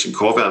first-generation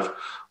core valve,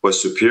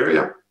 was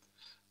superior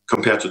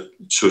compared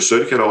to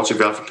surgical aortic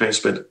valve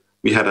replacement.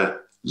 We had a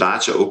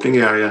larger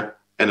opening area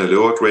and a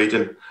lower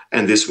gradient,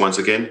 and this once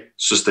again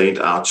sustained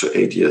out to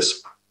 8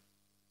 years.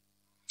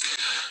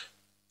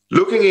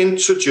 Looking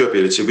into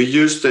durability, we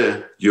used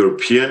the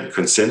European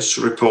consensus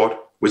report,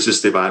 which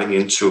is dividing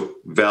into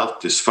valve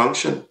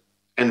dysfunction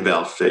and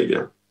valve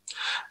failure.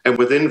 And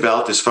within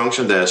valve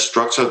dysfunction, there is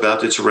structural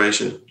valve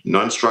deterioration,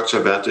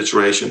 non-structural valve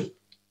deterioration,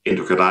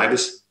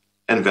 endocarditis,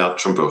 and valve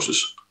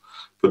thrombosis.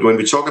 But when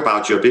we talk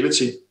about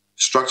durability,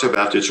 structural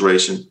valve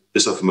deterioration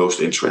is of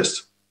most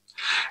interest.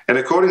 And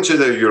according to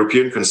the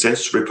European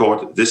consensus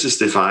report, this is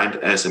defined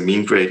as a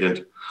mean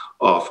gradient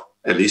of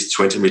at least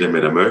 20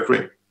 millimeter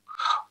mercury,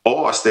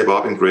 or a step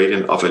up in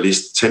gradient of at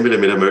least 10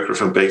 millimeter mercury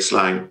from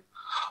baseline,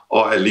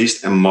 or at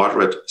least a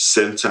moderate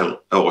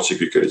central aortic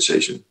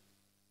regurgitation.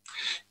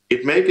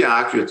 It may be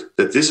argued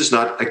that this is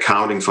not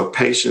accounting for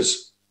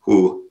patients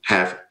who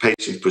have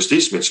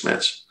patient-prosthesis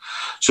mismatch.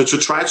 So to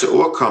try to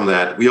overcome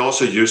that, we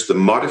also use the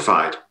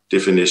modified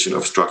definition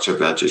of structural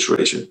valve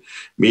deterioration,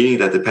 meaning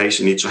that the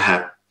patient needs to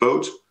have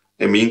both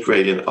a mean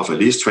gradient of at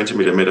least 20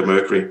 millimeter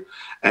mercury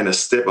and a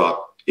step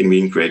up in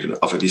mean gradient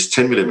of at least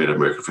 10 millimeter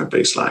mercury from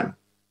baseline.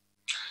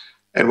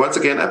 And once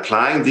again,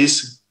 applying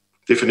this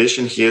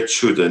definition here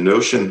to the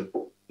NOTION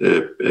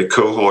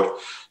cohort,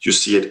 you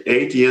see at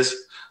 8 years,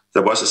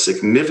 there was a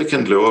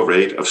significant lower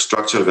rate of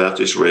structural valve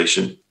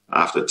deterioration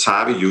after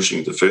TAVI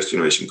using the first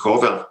generation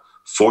core valve,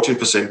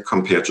 14%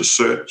 compared to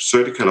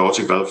surgical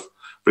aortic valve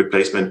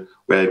replacement,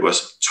 where it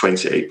was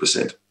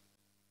 28%.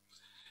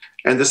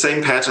 And the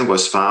same pattern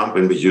was found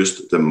when we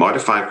used the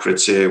modified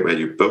criteria, where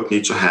you both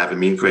need to have a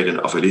mean gradient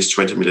of at least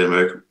 20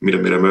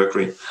 millimeter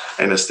mercury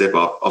and a step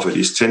up of at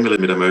least 10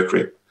 millimeter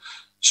mercury.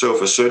 So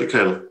for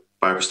surgical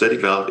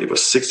bioprosthetic valve, it was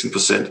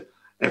 16%,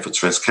 and for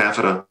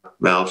transcatheter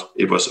valve,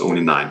 it was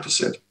only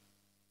 9%.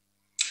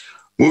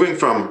 Moving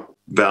from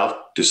valve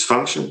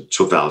dysfunction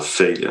to valve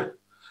failure,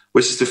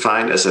 which is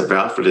defined as a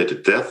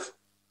valve-related death,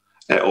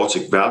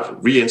 aortic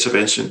valve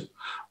reintervention,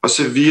 or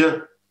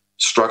severe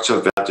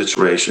structural valve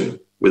deterioration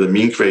with a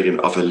mean gradient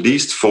of at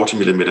least 40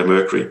 millimeter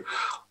mercury,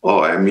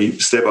 or a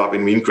step up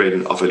in mean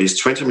gradient of at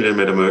least 20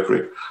 millimeter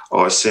mercury,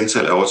 or a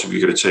central aortic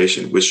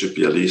regurgitation, which should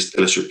be at least,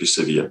 or should be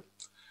severe.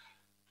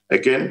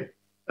 Again,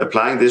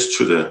 applying this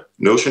to the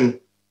NOTION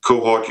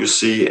cohort, you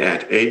see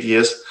at 8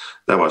 years,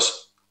 there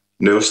was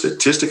no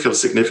statistical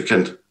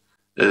significant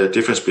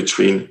difference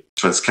between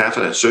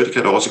transcatheter and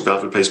surgical aortic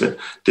valve replacement,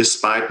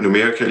 despite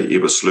numerically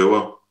it was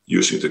lower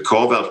using the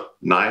core valve,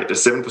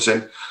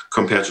 7%,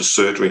 compared to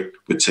surgery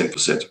with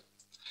 10%.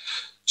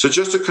 So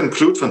just to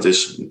conclude from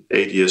this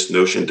 8 years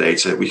NOTION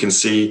data, we can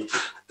see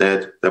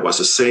that there was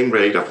the same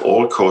rate of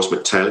all-cause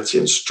mortality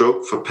and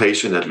stroke for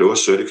patients at lower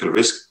surgical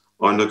risk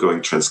undergoing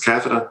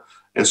transcatheter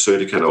and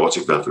surgical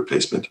aortic valve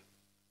replacement.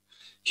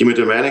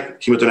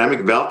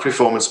 Hemodynamic valve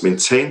performance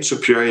maintained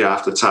superior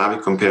after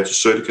TAVI compared to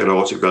surgical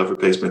aortic valve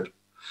replacement,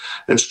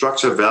 and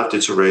structural valve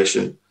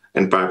deterioration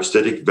and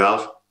bioprosthetic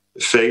valve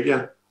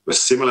failure was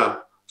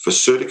similar for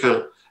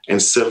surgical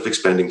and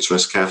self-expanding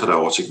transcatheter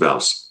aortic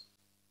valves.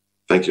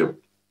 Thank you.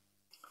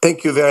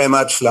 Thank you very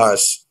much,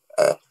 Lars.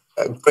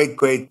 A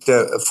great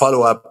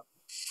follow-up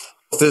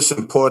of this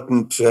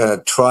important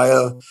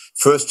trial.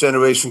 First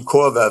generation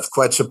core valve,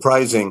 quite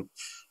surprising,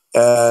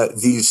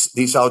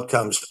 these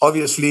outcomes.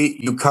 Obviously,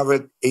 you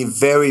covered a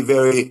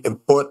very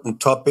important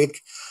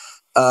topic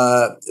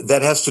that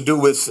has to do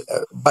with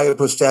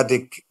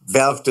bioprosthetic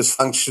valve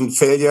dysfunction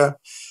failure,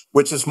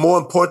 which is more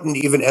important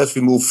even as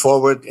we move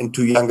forward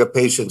into younger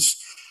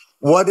patients.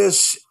 What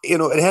is,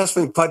 it has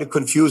been quite a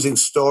confusing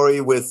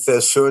story with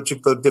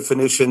surgical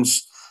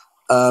definitions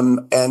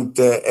and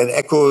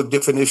echo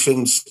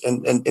definitions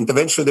and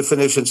interventional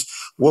definitions.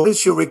 What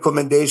is your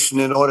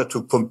recommendation in order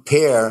to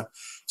compare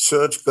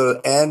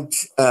surgical and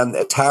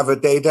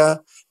TAVR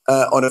data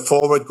on a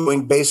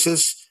forward-going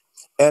basis?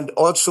 And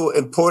also,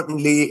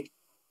 importantly,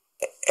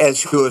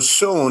 as you have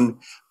shown,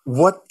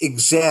 what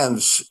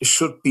exams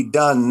should be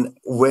done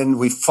when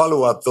we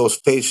follow up those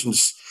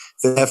patients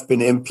that have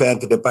been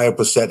implanted a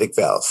bioprosthetic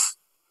valve?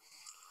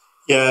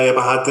 Yeah,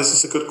 Bahad, this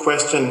is a good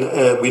question.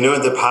 We know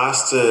in the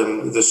past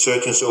the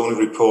surgeons only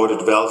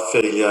reported valve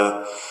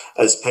failure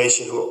as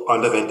patient who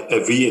underwent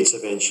a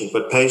re-intervention,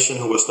 but patient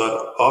who was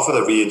not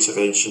offered a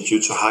re-intervention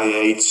due to high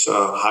age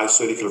or high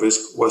surgical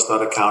risk was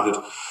not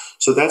accounted.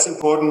 So that's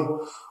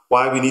important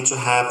why we need to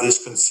have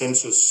this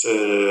consensus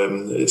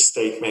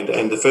statement.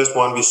 And the first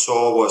one we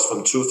saw was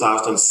from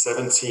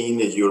 2017,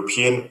 a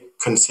European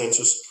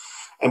consensus.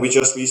 And we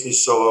just recently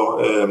saw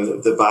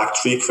the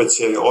VAC3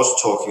 criteria also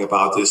talking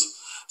about this.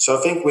 So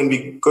I think when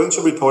we're going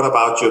to report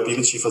about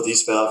durability for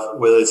these valve,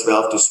 whether it's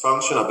valve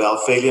dysfunction or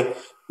valve failure,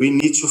 we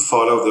need to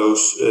follow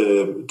those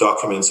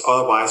documents.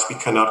 Otherwise, we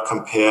cannot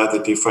compare the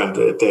different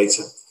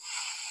data.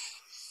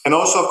 And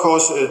also, of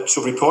course,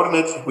 to report on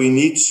it, we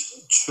need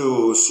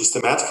to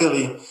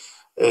systematically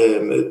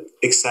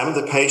examine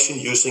the patient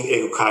using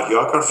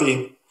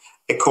echocardiography.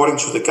 According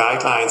to the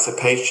guidelines, the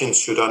patient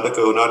should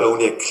undergo not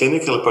only a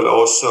clinical but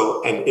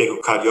also an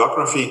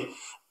echocardiography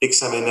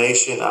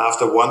examination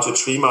after 1 to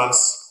 3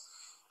 months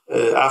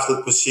after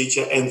the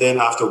procedure, and then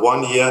after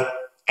 1 year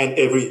and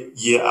every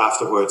year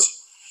afterwards.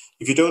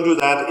 If you don't do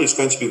that, it's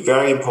going to be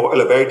very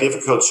important, very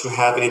difficult to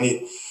have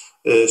any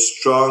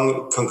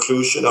strong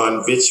conclusion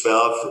on which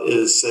valve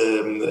is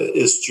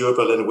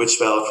durable and which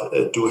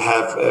valve do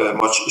have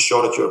much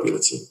shorter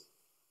durability.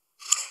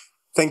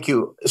 Thank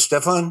you.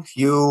 Stephan,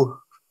 you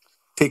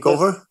take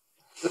over.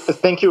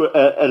 Thank you,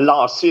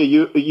 Lars.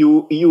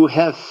 You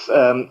have,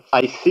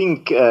 I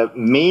think,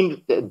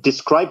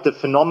 described the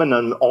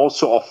phenomenon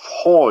also of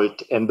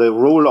halt and the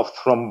role of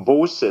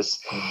thrombosis.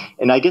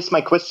 And I guess my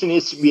question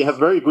is, we have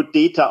very good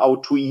data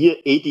out to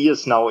 8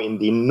 years now in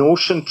the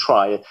NOTION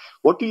trial.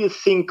 What do you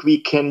think we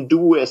can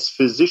do as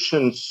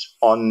physicians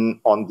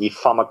on the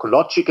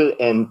pharmacological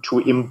end to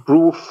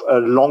improve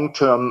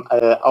long-term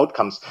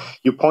outcomes?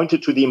 You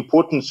pointed to the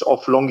importance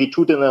of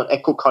longitudinal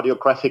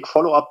echocardiographic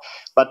follow-up,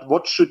 but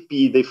what should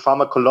be the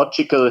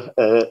pharmacological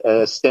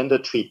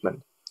standard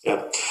treatment?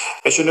 Yeah,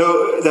 as you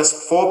know, there's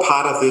 4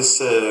 parts of this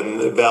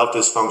valve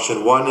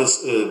dysfunction. One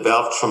is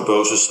valve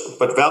thrombosis,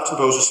 but valve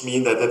thrombosis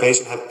means that the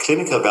patient has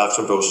clinical valve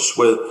thrombosis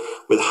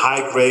with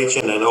high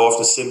gradient and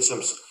often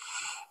symptoms.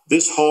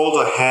 This halt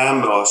or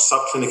ham or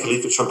subclinical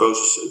leaflet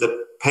thrombosis,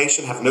 the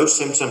patient have no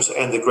symptoms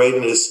and the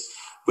gradient is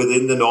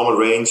within the normal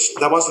range.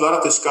 There was a lot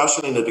of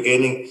discussion in the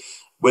beginning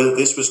whether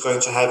this was going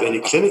to have any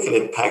clinical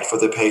impact for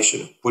the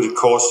patient. Would it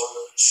cause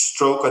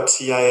stroke or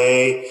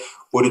TIA?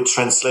 Would it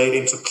translate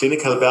into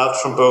clinical valve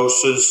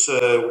thrombosis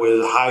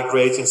with high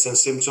gradients and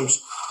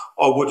symptoms?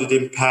 Or would it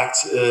impact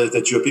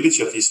the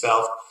durability of these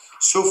valves?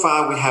 So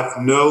far, we have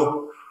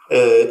no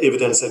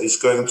evidence that is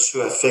going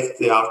to affect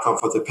the outcome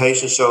for the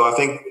patient. So I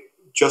think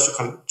just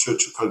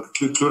to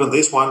conclude on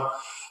this one,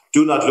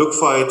 do not look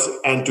for it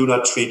and do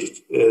not treat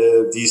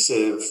these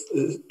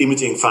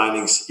imaging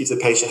findings if the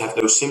patient has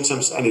no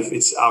symptoms and if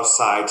it's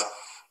outside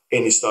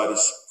any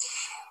studies.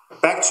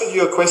 Back to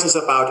your questions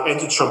about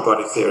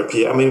antithrombotic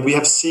therapy. I mean, we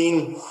have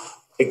seen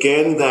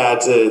again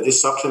that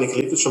this subclinical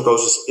liquid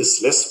thrombosis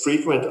is less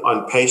frequent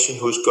on patient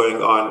who's going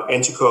on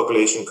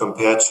anticoagulation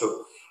compared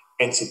to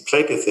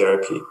antiplatelet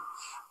therapy.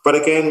 But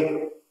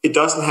again, it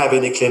doesn't have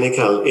any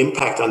clinical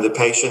impact on the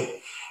patient.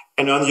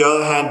 And on the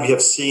other hand, we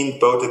have seen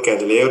both the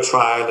Galileo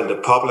trial and the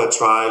Poplar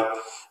trial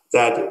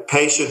that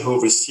patients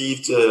who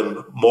received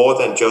more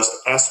than just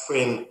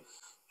aspirin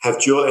have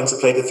dual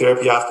antiplatelet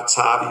therapy after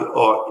TAVI,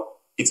 or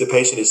if the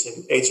patient is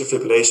in atrial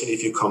fibrillation,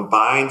 if you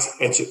combine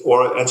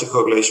oral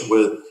anticoagulation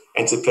with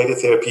antiplatelet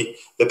therapy,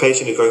 the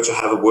patient is going to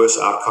have a worse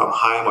outcome,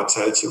 higher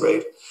mortality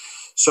rate.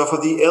 So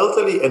for the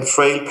elderly and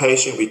frail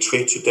patient we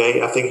treat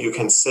today, I think you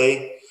can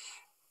say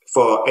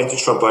for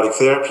antithrombotic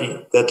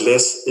therapy that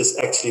less is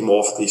actually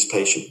more for these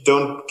patients.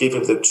 Don't give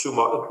them the too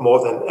much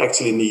more than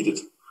actually needed.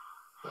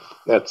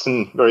 That's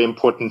a very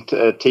important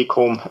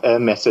take-home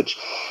message.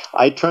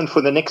 I turn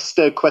for the next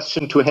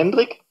question to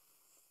Hendrik.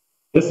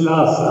 Yes,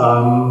 Lars.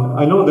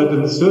 I know that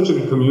in the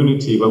surgical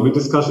community, when we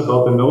discuss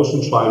about the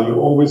NOTION trial, you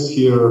always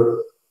hear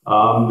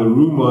the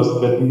rumors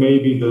that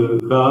maybe the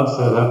valves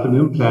that have been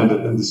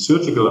implanted in the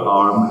surgical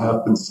arm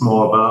have been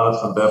small valves,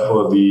 and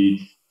therefore the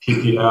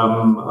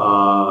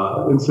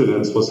PPM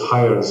incidence was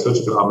higher in the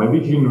surgical arm.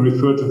 Maybe you can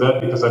refer to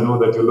that because I know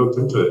that you looked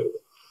into it.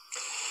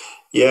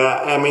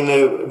 Yeah, I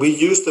mean, we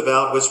used the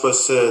valve, which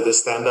was the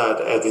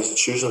standard at the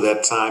institution at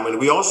that time. And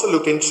we also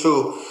looked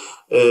into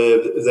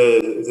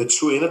the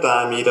true inner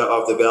diameter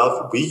of the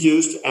valve we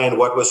used and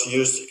what was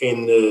used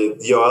in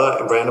the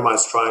other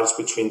randomized trials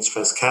between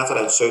transcatheter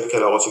and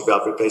surgical aortic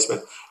valve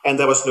replacement. And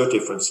there was no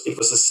difference. It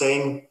was the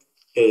same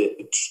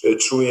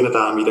true inner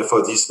diameter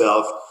for this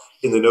valve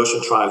in the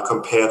NOTION trial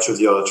compared to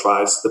the other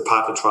trials, the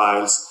partner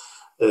trials,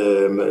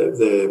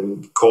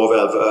 the core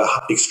valve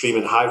extreme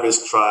and high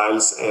risk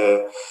trials,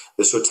 the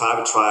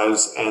SOTAVI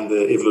trials, and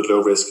the evolute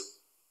low risk.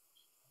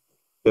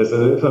 Yes,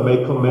 and if I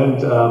may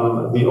comment,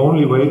 the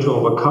only way to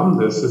overcome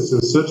this is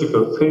the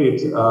surgical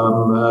fate,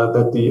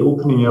 that the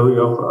opening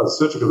area of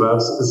surgical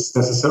valves is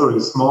necessarily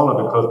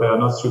smaller because they are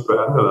not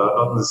supraannular,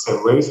 not in the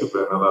same way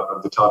supraannular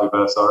than the TAVI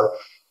valves are.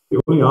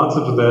 The only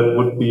answer to that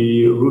would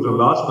be root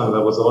enlargement.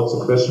 There was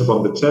also a question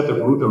from the chat if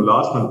root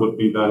enlargement would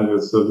be then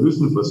the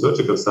solution for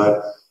surgical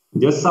side.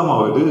 Yes,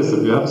 somehow it is.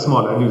 If you have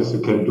small annulus, you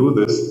can do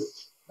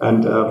this.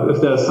 And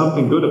if there's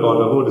something good about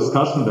the whole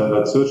discussion, then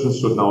that surgeons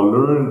should now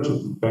learn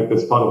to make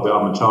this part of the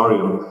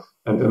armamentarium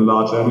and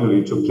enlarge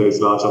annuli to place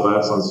larger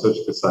valves on the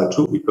surgical side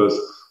too, because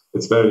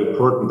it's very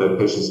important that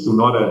patients do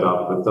not end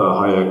up with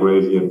higher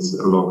gradients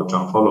in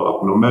longer-term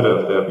follow-up, no matter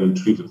if they're being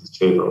treated with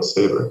TAVR or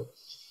SAVR.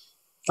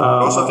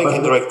 I also think,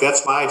 Hendrik,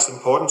 that's why it's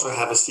important to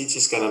have a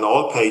CT scan on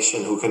all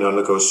patients who can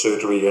undergo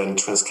surgery and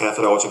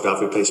transcatheter aortic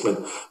valve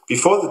replacement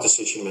before the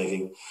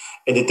decision-making,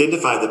 and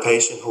identify the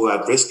patient who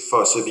are at risk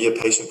for severe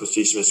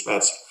patient-procedure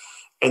mismatch,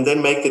 and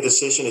then make the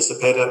decision, is the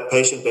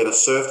patient better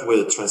served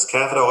with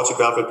transcatheter aortic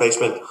valve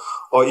replacement,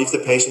 or if the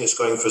patient is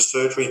going for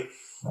surgery,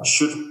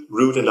 should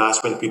root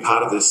enlargement be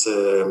part of this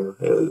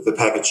the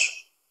package?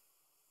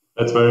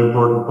 That's a very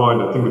important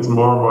point. I think it's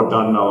more and more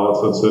done now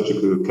also in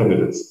surgical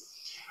candidates.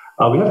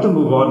 We have to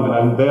move on,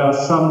 and there are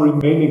some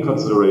remaining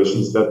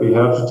considerations that we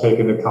have to take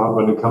into account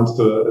when it comes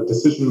to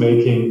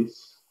decision-making.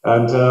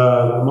 And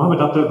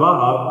Mohamed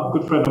Abdel-Wahab, a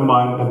good friend of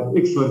mine, an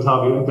excellent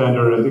TAVI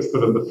implanter and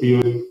expert in the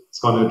field, is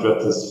going to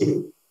address this to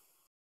you.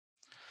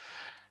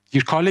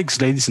 Dear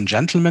colleagues, ladies and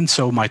gentlemen,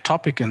 so my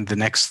topic in the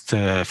next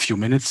few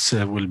minutes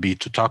will be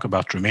to talk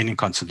about remaining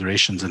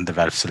considerations in the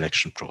valve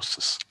selection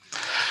process.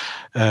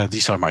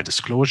 These are my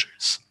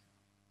disclosures.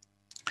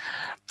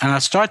 And I'll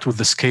start with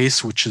this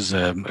case, which is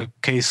a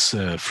case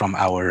from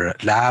our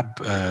lab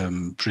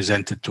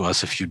presented to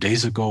us a few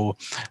days ago,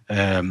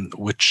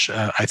 which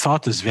I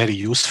thought is very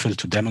useful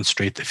to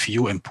demonstrate a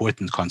few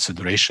important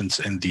considerations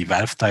in the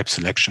valve type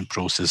selection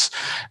process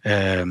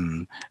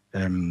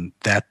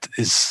that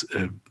is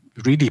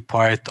really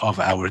part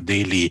of our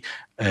daily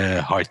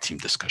heart team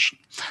discussion.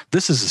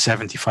 This is a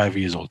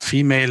 75-year-old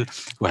female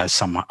who has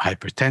some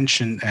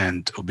hypertension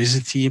and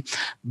obesity.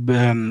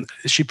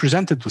 She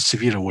presented with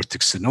severe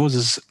aortic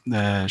stenosis.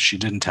 She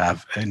didn't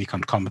have any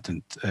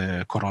concomitant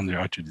coronary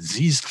artery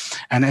disease.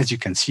 And as you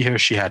can see here,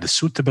 she had a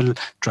suitable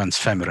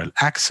transfemoral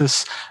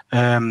access,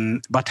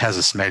 but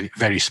has a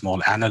very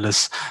small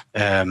annulus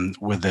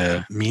with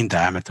a mean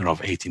diameter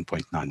of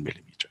 18.9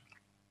 millimeter.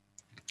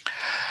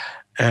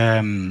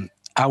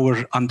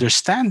 Our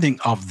understanding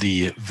of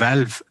the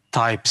valve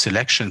type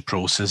selection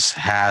process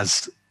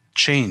has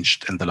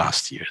changed in the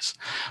last years.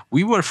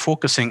 We were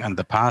focusing in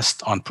the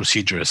past on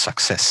procedural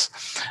success.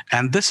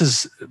 And this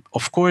is,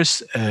 of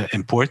course,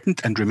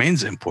 important and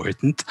remains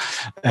important.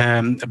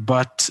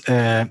 But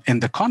in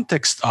the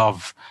context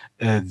of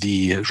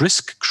the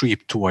risk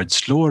creep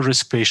towards lower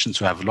risk patients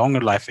who have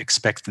longer life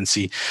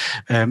expectancy,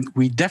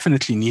 we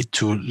definitely need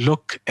to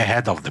look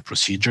ahead of the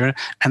procedure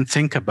and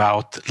think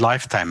about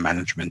lifetime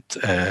management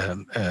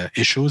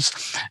issues.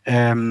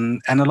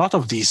 And a lot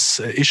of these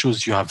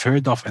issues you have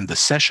heard of in the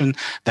session.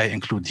 They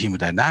include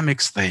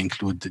hemodynamics, they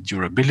include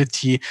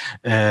durability,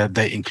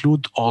 they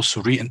include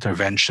also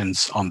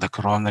reinterventions on the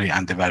coronary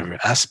and the valvular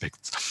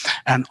aspects.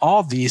 And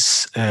all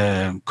these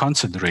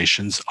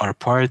considerations are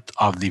part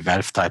of the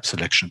valve type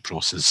selection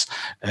process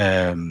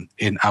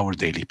in our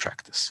daily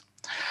practice.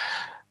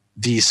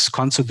 These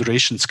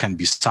considerations can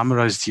be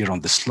summarized here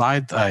on the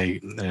slide. I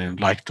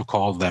like to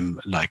call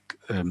them like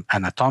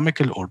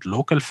anatomical or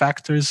local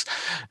factors,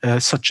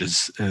 such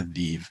as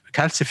the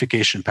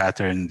calcification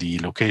pattern, the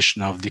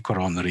location of the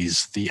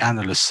coronaries, the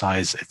annulus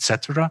size,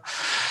 etc.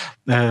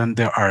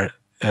 There are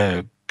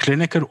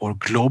clinical or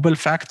global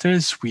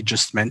factors we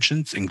just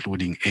mentioned,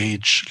 including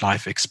age,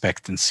 life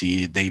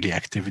expectancy, daily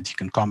activity,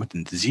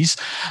 concomitant disease.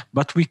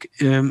 But we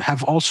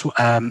have also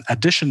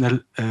additional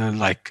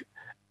like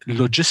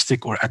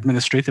logistic or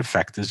administrative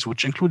factors,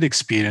 which include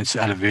experience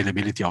and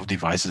availability of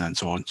devices and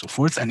so on and so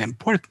forth. And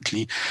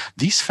importantly,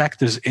 these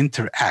factors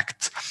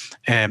interact,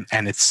 and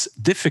it's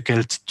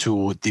difficult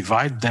to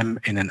divide them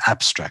in an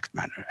abstract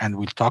manner. And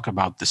we'll talk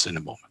about this in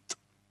a moment.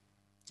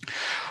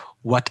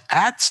 What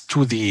adds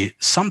to the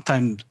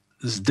sometimes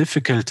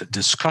difficult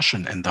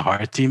discussion in the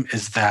heart team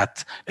is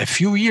that a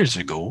few years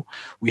ago,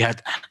 we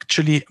had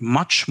actually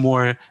much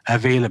more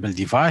available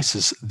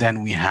devices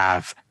than we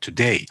have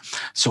today.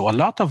 So a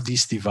lot of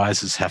these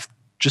devices have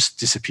just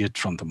disappeared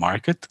from the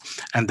market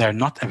and they're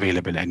not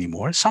available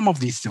anymore. Some of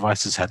these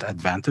devices had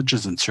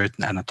advantages in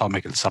certain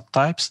anatomical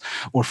subtypes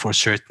or for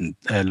certain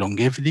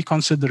longevity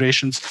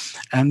considerations.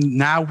 And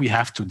now we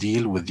have to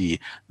deal with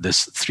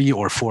this 3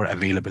 or 4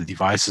 available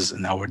devices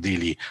in our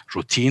daily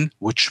routine,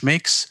 which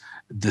makes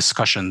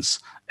discussions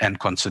and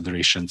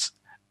considerations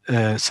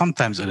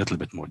sometimes a little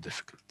bit more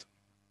difficult.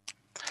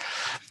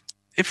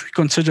 If we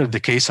consider the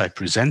case I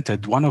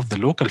presented, one of the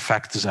local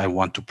factors I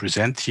want to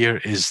present here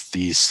is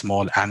the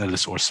small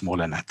annulus or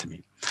small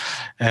anatomy.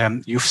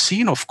 You've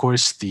seen, of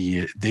course,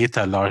 the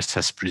data Lars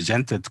has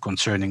presented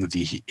concerning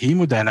the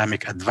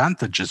hemodynamic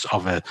advantages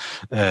of a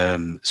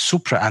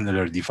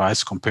supraannular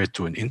device compared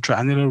to an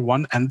intraannular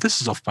one. And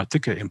this is of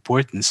particular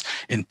importance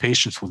in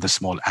patients with a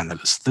small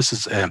annulus. This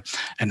is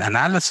an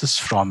analysis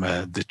from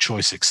the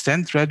Choice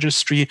Extend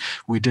registry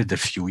we did a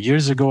few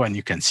years ago. And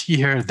you can see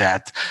here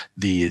that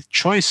the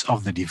choice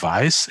of the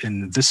device,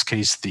 in this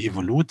case, the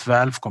Evolute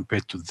valve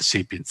compared to the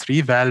Sapien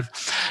 3 valve,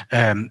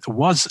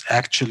 was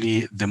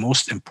actually the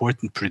most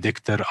important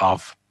predictor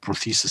of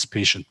prosthesis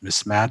patient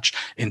mismatch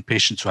in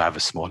patients who have a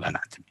small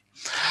anatomy.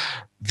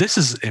 This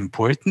is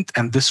important,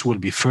 and this will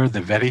be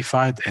further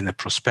verified in a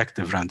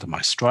prospective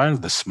randomized trial,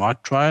 the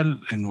SMART trial,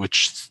 in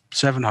which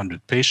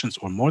 700 patients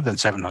or more than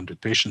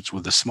 700 patients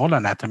with a small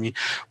anatomy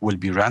will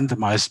be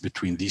randomized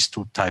between these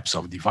 2 types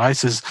of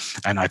devices.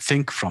 And I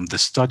think from the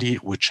study,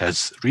 which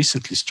has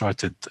recently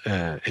started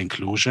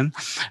inclusion,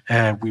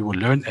 we will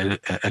learn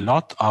a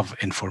lot of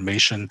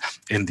information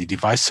in the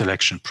device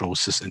selection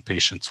process in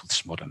patients with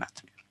small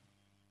anatomy.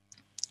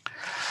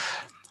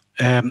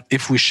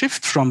 If we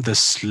shift from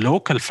this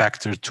local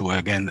factor to,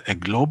 again, a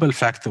global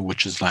factor,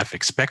 which is life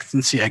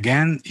expectancy,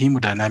 again,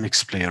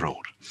 hemodynamics play a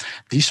role.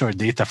 These are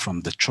data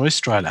from the Choice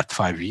trial at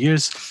 5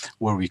 years,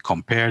 where we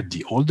compared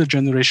the older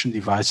generation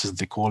devices,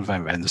 the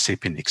Colvalve and the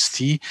Sapien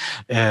XT,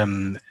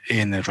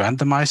 in a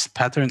randomized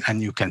pattern.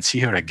 And you can see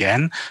here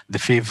again the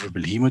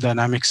favorable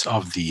hemodynamics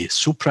of the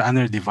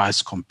supraannular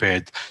device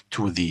compared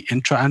to the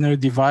intraannular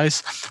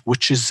device,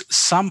 which is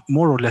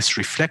more or less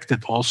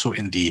reflected also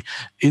in the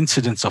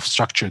incidence of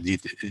structure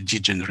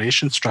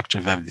degeneration,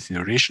 structural valve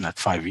deterioration at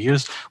 5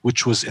 years,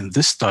 which was in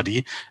this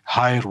study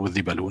higher with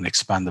the balloon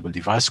expandable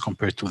device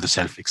compared to the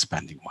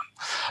self-expanding one.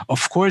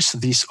 Of course,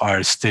 these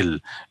are still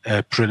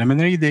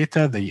preliminary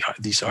data.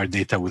 These are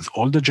data with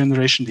older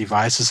generation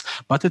devices,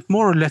 but it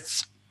more or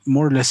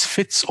less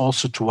fits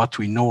also to what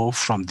we know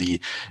from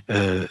the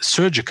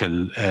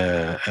surgical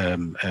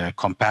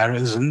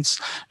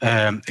comparisons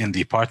in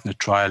the partner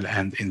trial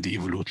and in the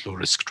Evolute low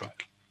risk trial.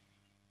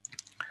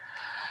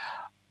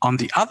 On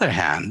the other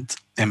hand,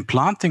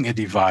 implanting a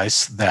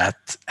device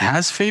that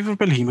has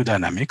favorable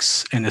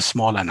hemodynamics in a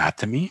small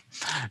anatomy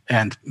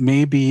and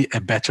maybe a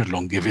better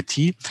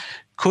longevity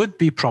could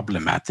be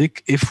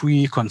problematic if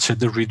we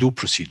consider redo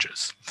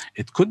procedures.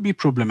 It could be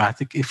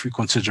problematic if we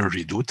consider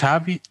redo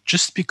TAVI,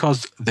 just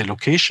because the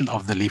location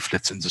of the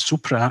leaflets in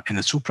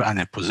a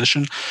supraannular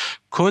position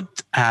could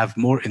have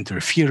more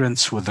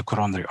interference with the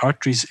coronary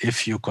arteries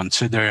if you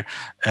consider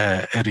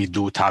a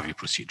redo TAVI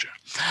procedure.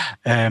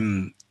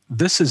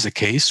 This is a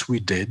case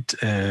we did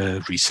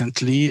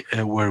recently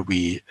where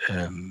we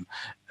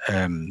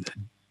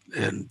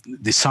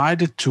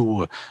decided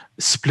to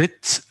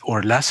split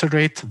or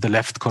lacerate the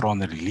left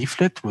coronary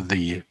leaflet with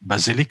the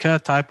basilica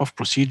type of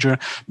procedure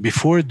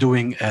before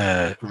doing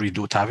a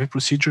redo TAVI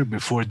procedure,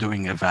 before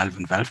doing a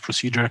valve-in-valve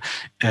procedure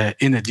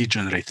in a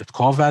degenerated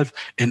core valve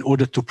in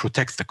order to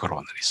protect the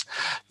coronaries.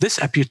 This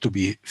appeared to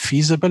be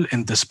feasible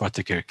in this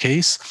particular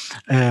case,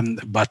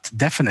 but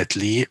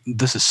definitely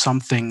this is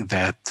something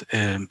that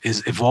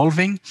is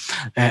evolving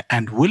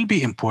and will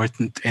be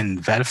important in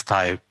valve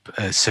type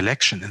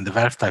selection, in the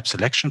valve type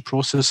selection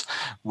process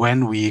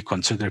when we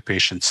consider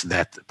patients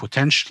that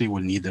potentially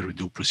will need a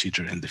redo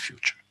procedure in the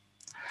future.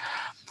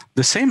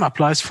 The same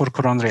applies for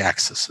coronary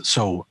access.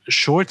 So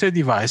shorter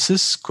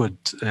devices could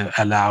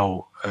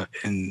allow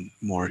in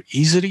more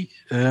easily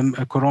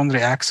coronary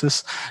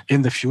access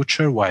in the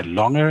future, while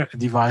longer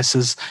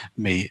devices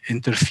may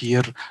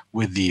interfere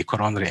with the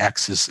coronary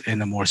access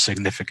in a more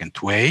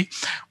significant way.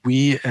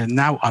 We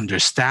now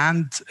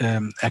understand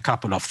a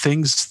couple of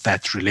things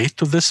that relate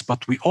to this,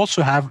 but we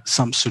also have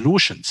some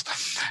solutions.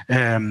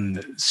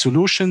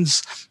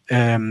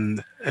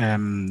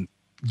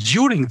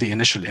 During the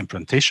initial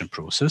implantation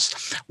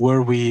process,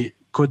 where we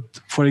could,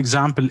 for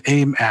example,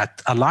 aim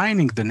at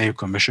aligning the nail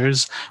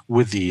commissures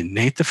with the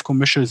native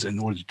commissures in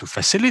order to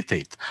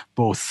facilitate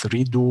both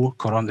redo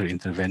coronary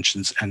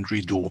interventions and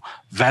redo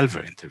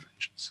valvular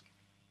interventions.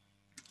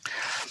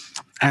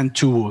 And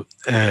to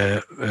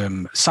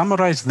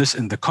summarize this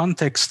in the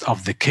context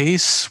of the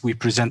case we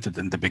presented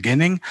in the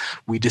beginning,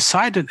 we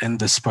decided in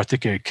this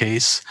particular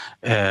case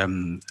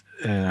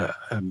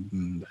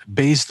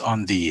based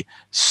on the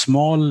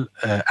small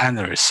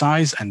annular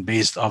size and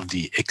based on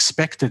the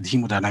expected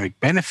hemodynamic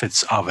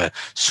benefits of a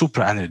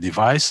supraannular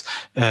device,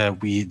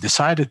 we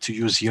decided to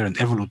use here an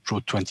Evolut Pro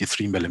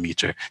 23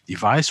 millimeter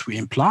device. We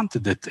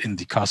implanted it in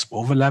the cusp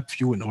overlap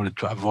view in order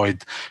to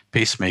avoid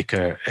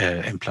pacemaker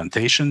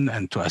implantation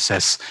and to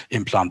assess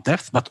implant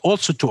depth, but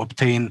also to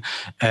obtain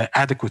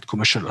adequate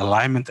commercial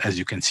alignment, as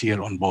you can see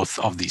here on both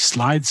of these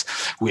slides.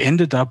 We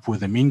ended up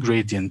with a mean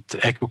gradient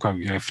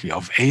echocardiography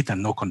of 8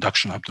 and no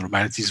conduction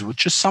abnormalities,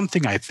 which is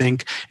something I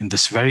think in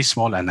this very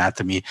small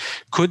anatomy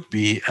could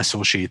be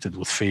associated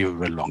with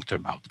favorable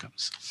long-term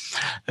outcomes.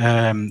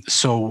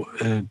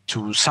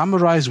 To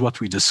summarize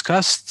what we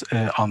discussed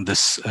on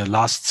this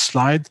last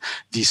slide,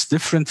 these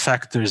different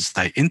factors,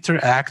 they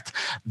interact.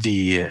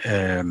 The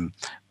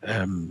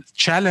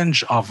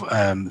challenge of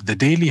the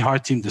daily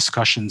heart team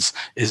discussions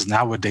is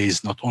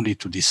nowadays not only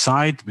to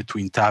decide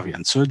between TAVI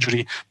and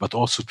surgery, but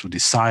also to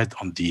decide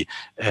on the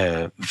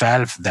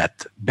valve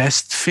that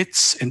best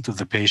fits into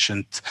the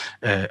patient,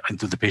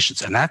 into the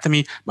patient's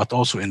anatomy, but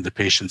also in the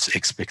patient's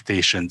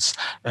expectations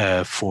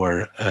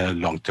for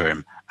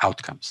long-term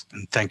outcomes.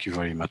 And thank you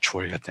very much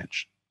for your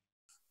attention.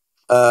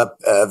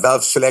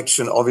 Valve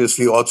selection,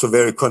 obviously also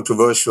very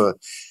controversial.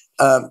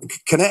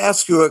 Can I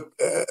ask you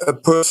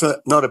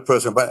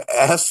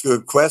ask you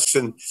a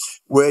question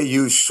where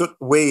you should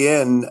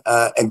weigh in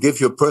and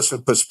give your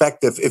personal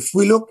perspective? If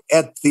we look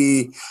at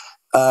the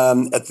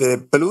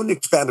balloon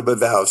expandable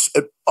valves,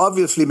 it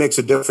obviously makes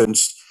a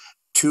difference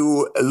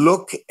to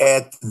look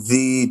at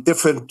the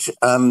different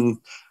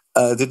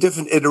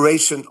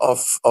iteration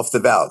of the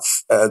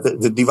valve.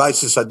 The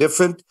devices are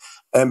different.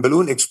 And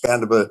balloon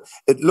expandable,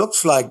 it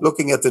looks like,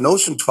 looking at the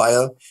NOTION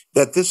trial,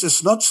 that this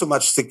is not so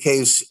much the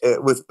case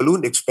with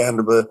balloon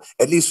expandable,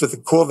 at least with the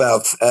core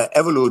valve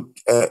Evolut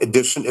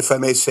edition, if I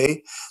may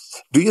say.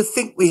 Do you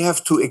think we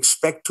have to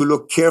expect to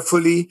look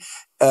carefully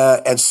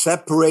and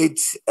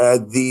separate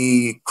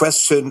the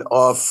question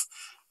of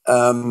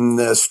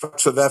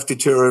structural valve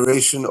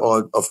deterioration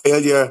or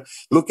failure,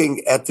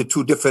 looking at the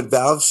two different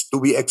valves? Do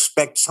we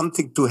expect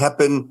something to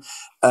happen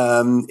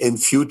in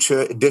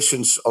future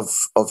editions of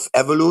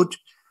Evolut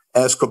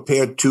as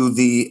compared to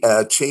the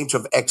change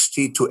of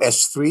XT to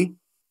S3?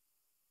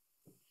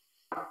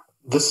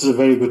 This is a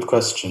very good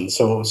question.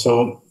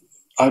 So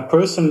I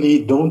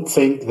personally don't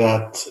think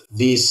that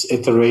these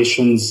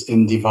iterations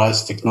in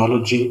device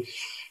technology,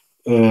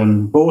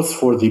 both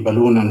for the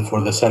balloon and for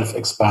the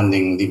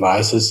self-expanding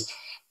devices,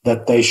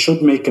 that they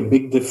should make a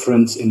big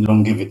difference in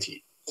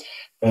longevity.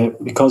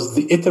 Because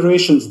the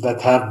iterations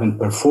that have been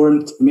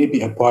performed,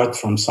 maybe apart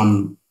from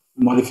some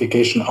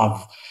modification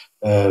of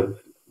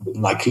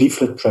like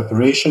leaflet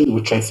preparation,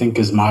 which I think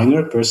is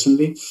minor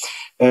personally,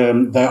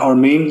 they are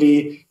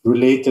mainly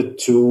related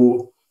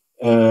to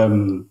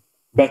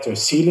better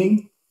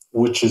sealing,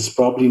 which is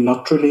probably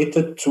not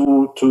related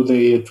to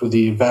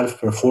the valve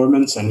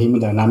performance and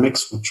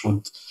hemodynamics, which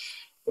would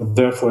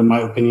therefore, in my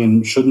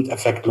opinion, shouldn't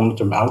affect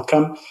long-term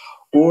outcome,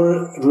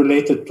 or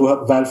related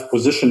to valve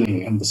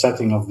positioning and the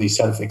setting of the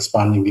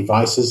self-expanding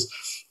devices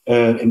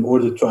in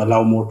order to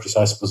allow more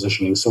precise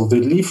positioning. So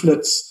the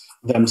leaflets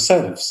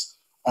themselves,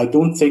 I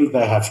don't think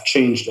they have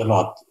changed a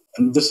lot.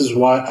 And this is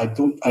why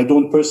I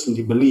don't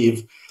personally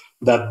believe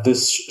that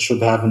this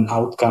should have an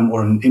outcome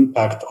or an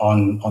impact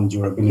on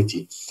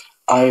durability.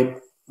 I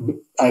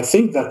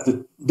think that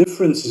the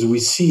differences we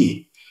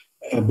see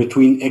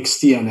between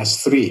XT and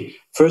S3,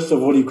 first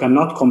of all, you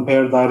cannot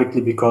compare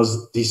directly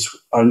because these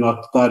are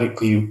not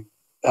directly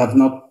have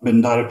not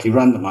been directly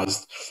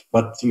randomized,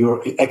 but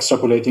you're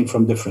extrapolating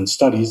from different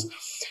studies.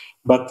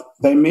 But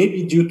they may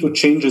be due to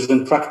changes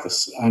in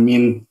practice. I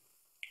mean,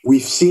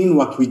 we've seen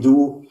what we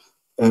do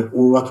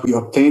or what we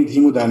obtained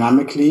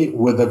hemodynamically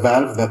with a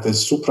valve that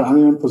is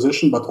supraannular in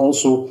position, but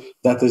also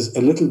that is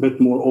a little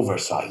bit more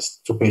oversized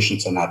to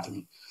patient's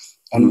anatomy.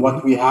 And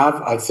what we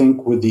have, I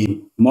think, with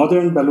the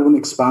modern balloon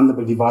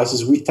expandable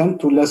devices, we tend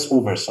to less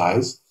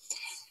oversize.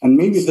 And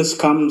maybe this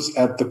comes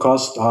at the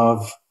cost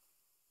of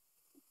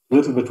a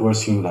little bit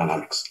worse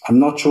hemodynamics. I'm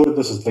not sure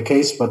this is the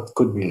case, but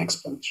could be an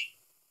explanation.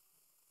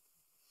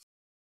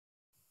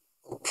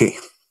 Okay.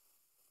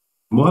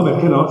 Mohamed,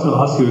 can I also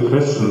ask you a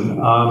question?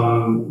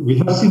 We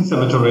have seen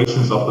some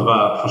iterations of the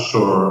valve for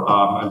sure,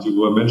 and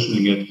you were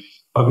mentioning it,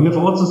 but we have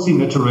also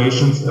seen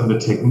iterations in the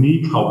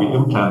technique, how we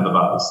implant the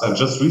valves. And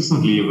just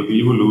recently with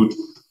the Evolute,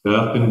 there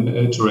have been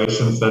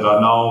iterations that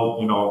are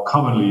now,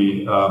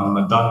 commonly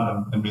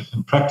done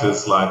in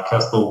practice, like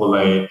cast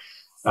overlay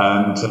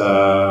and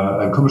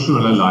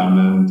commissural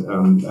alignment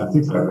and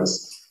things like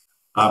this.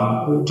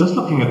 Just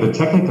looking at the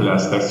technical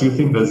aspects, do you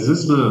think that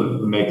this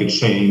will make a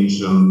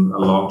change in a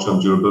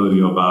long-term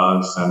durability of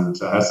valves and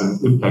has an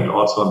impact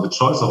also on the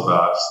choice of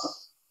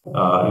valves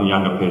in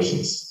younger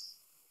patients?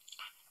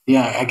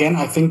 Yeah, again,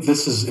 I think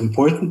this is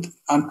important.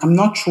 I'm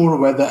not sure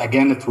whether,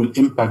 again, it will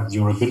impact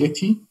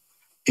durability.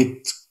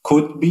 It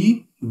could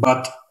be,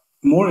 but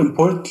more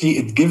importantly,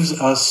 it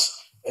gives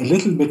us a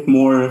little bit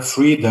more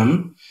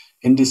freedom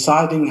in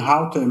deciding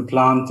how to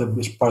implant a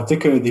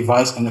particular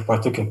device in a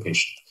particular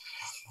patient.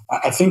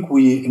 I think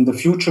in the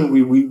future,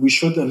 we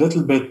should a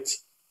little bit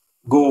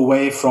go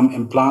away from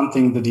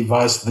implanting the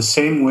device the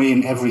same way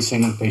in every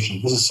single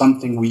patient. This is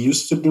something we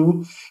used to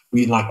do.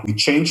 We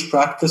changed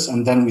practice,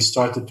 and then we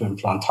started to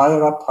implant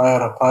higher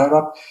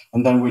up.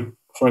 And then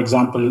for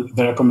example,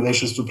 the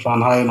recommendations to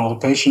implant high in all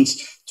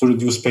patients to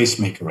reduce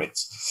pacemaker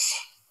rates.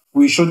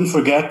 We shouldn't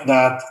forget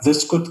that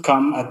this could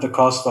come at the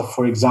cost of,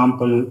 for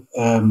example,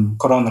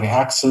 coronary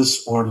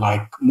access or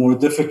more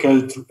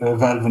difficult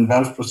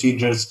valve-in-valve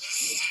procedures.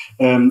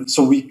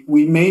 So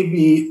we may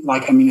be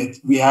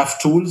we have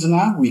tools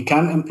now. We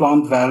can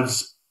implant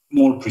valves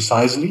more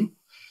precisely.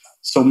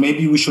 So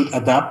maybe we should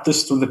adapt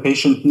this to the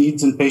patient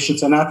needs and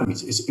patient's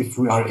anatomies. If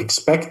we are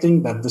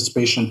expecting that this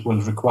patient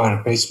will require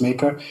a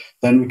pacemaker,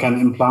 then we can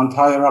implant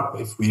higher up.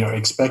 If we are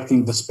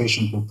expecting this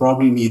patient will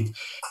probably need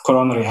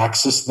coronary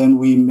access, then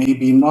we may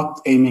be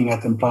not aiming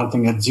at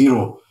implanting at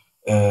 0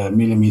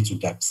 millimeter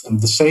depth.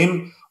 And the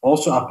same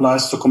also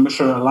applies to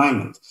commissural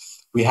alignment.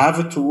 We have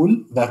a tool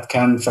that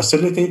can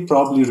facilitate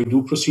probably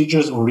redo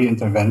procedures or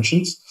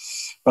reinterventions,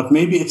 but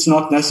maybe it's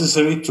not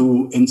necessary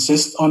to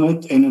insist on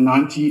it in a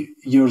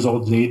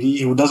 90-year-old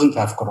lady who doesn't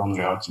have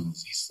coronary artery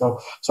disease.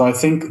 So I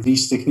think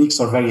these techniques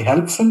are very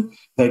helpful.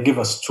 They give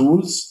us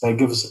tools, they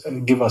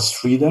give us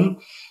freedom,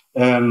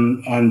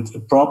 and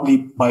probably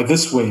by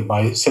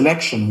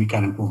selection, we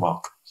can improve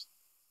outcomes.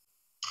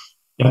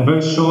 Yeah,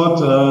 very short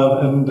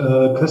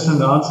question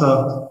and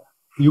answer.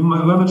 You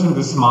mentioned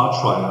the SMART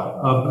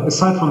trial.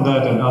 Aside from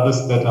that and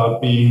others that are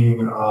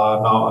being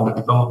now under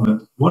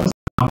development, what is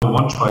the number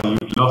one trial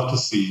you'd love to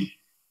see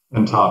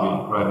in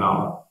TAVI right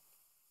now?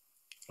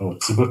 Oh,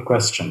 it's a good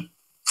question.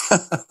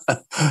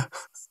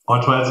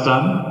 Are trials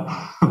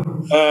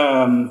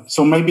done?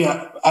 So maybe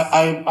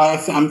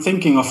I'm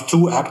thinking of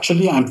two,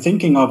 actually. I'm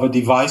thinking of a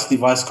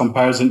device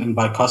comparison in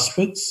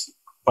bicuspids,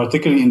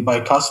 particularly in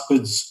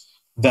bicuspids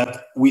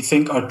that we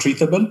think are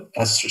treatable,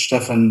 as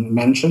Stephan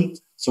mentioned.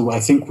 So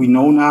I think we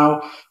know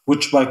now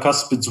which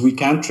bicuspids we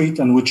can treat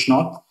and which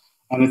not.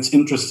 And it's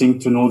interesting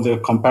to know the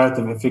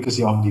comparative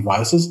efficacy of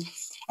devices.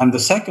 And the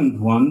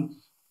second one,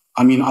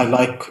 I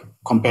like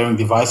comparing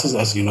devices,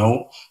 as you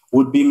know,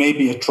 would be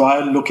maybe a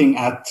trial looking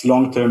at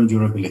long-term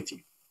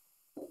durability.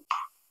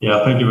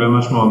 Yeah, thank you very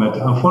much, Mohamed.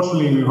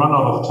 Unfortunately, we run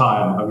out of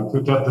time. We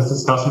could have this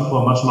discussion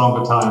for a much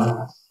longer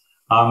time.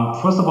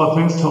 First of all,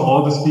 thanks to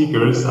all the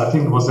speakers. I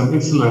think it was an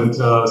excellent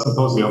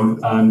symposium,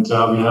 and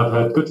we have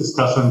had good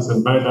discussions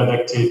and very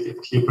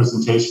didactic, clear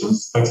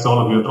presentations. Thanks to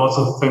all of you, and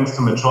also thanks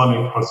to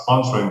Medtronic for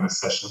sponsoring this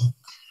session.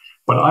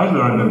 What I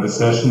learned in this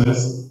session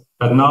is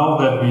that now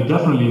that we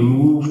definitely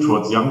move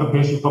towards younger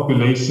patient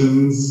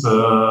populations,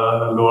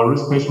 lower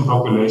risk patient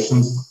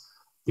populations,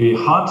 the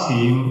heart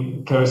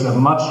team carries a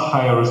much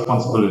higher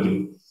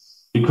responsibility,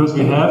 because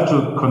we have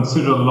to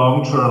consider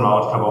long-term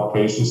outcome of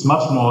patients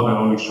much more than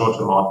only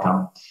short-term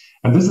outcome.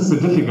 And this is a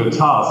difficult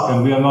task,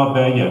 and we are not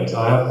there yet.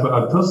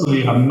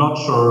 Personally, I'm not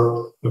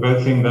sure if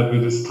everything that we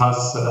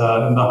discuss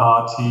in the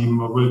heart team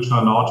will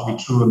turn out to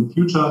be true in the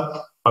future,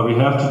 but we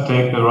have to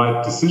take the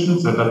right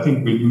decisions. And I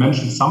think we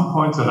mentioned some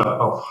points that are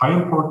of high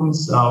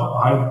importance.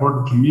 High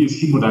important to me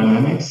is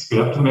hemodynamics. We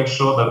have to make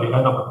sure that we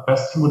end up with the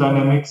best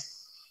hemodynamics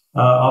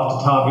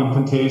after TAVI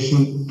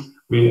implantation.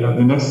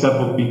 The next step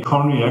would be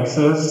coronary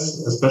access,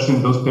 especially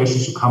in those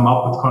patients who come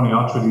up with coronary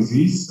artery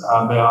disease.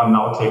 There are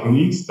now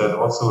techniques that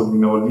also,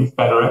 leave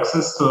better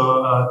access to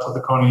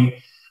the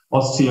coronary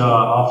ostia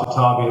after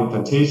TAVI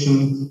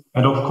implantation.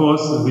 And of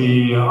course,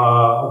 the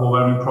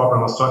overwhelming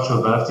problem of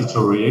structural valve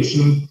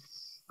deterioration.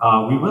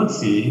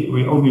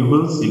 we only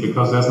will see,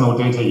 because there's no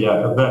data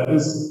yet, that there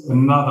is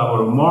another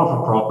or more of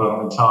a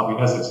problem in TAVI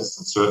as it is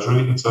in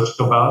surgery, in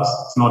surgical valves.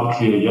 It's not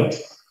clear yet.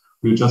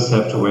 We just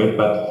have to wait.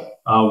 But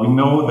we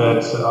know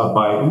that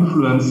by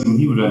influencing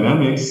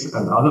hemodynamics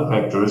and other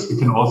factors, we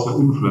can also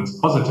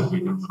positively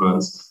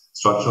influence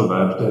structural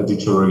valve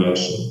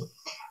deterioration.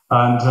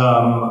 And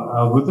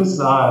with this,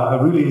 I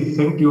really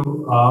thank you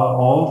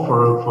all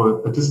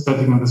for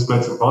participating in this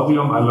great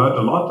symposium. I learned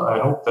a lot. I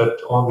hope that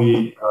all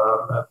the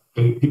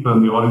people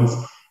in the audience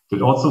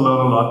did also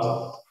learn a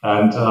lot.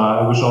 And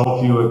I wish all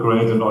of you a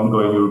great and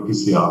ongoing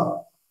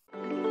EuroPCR.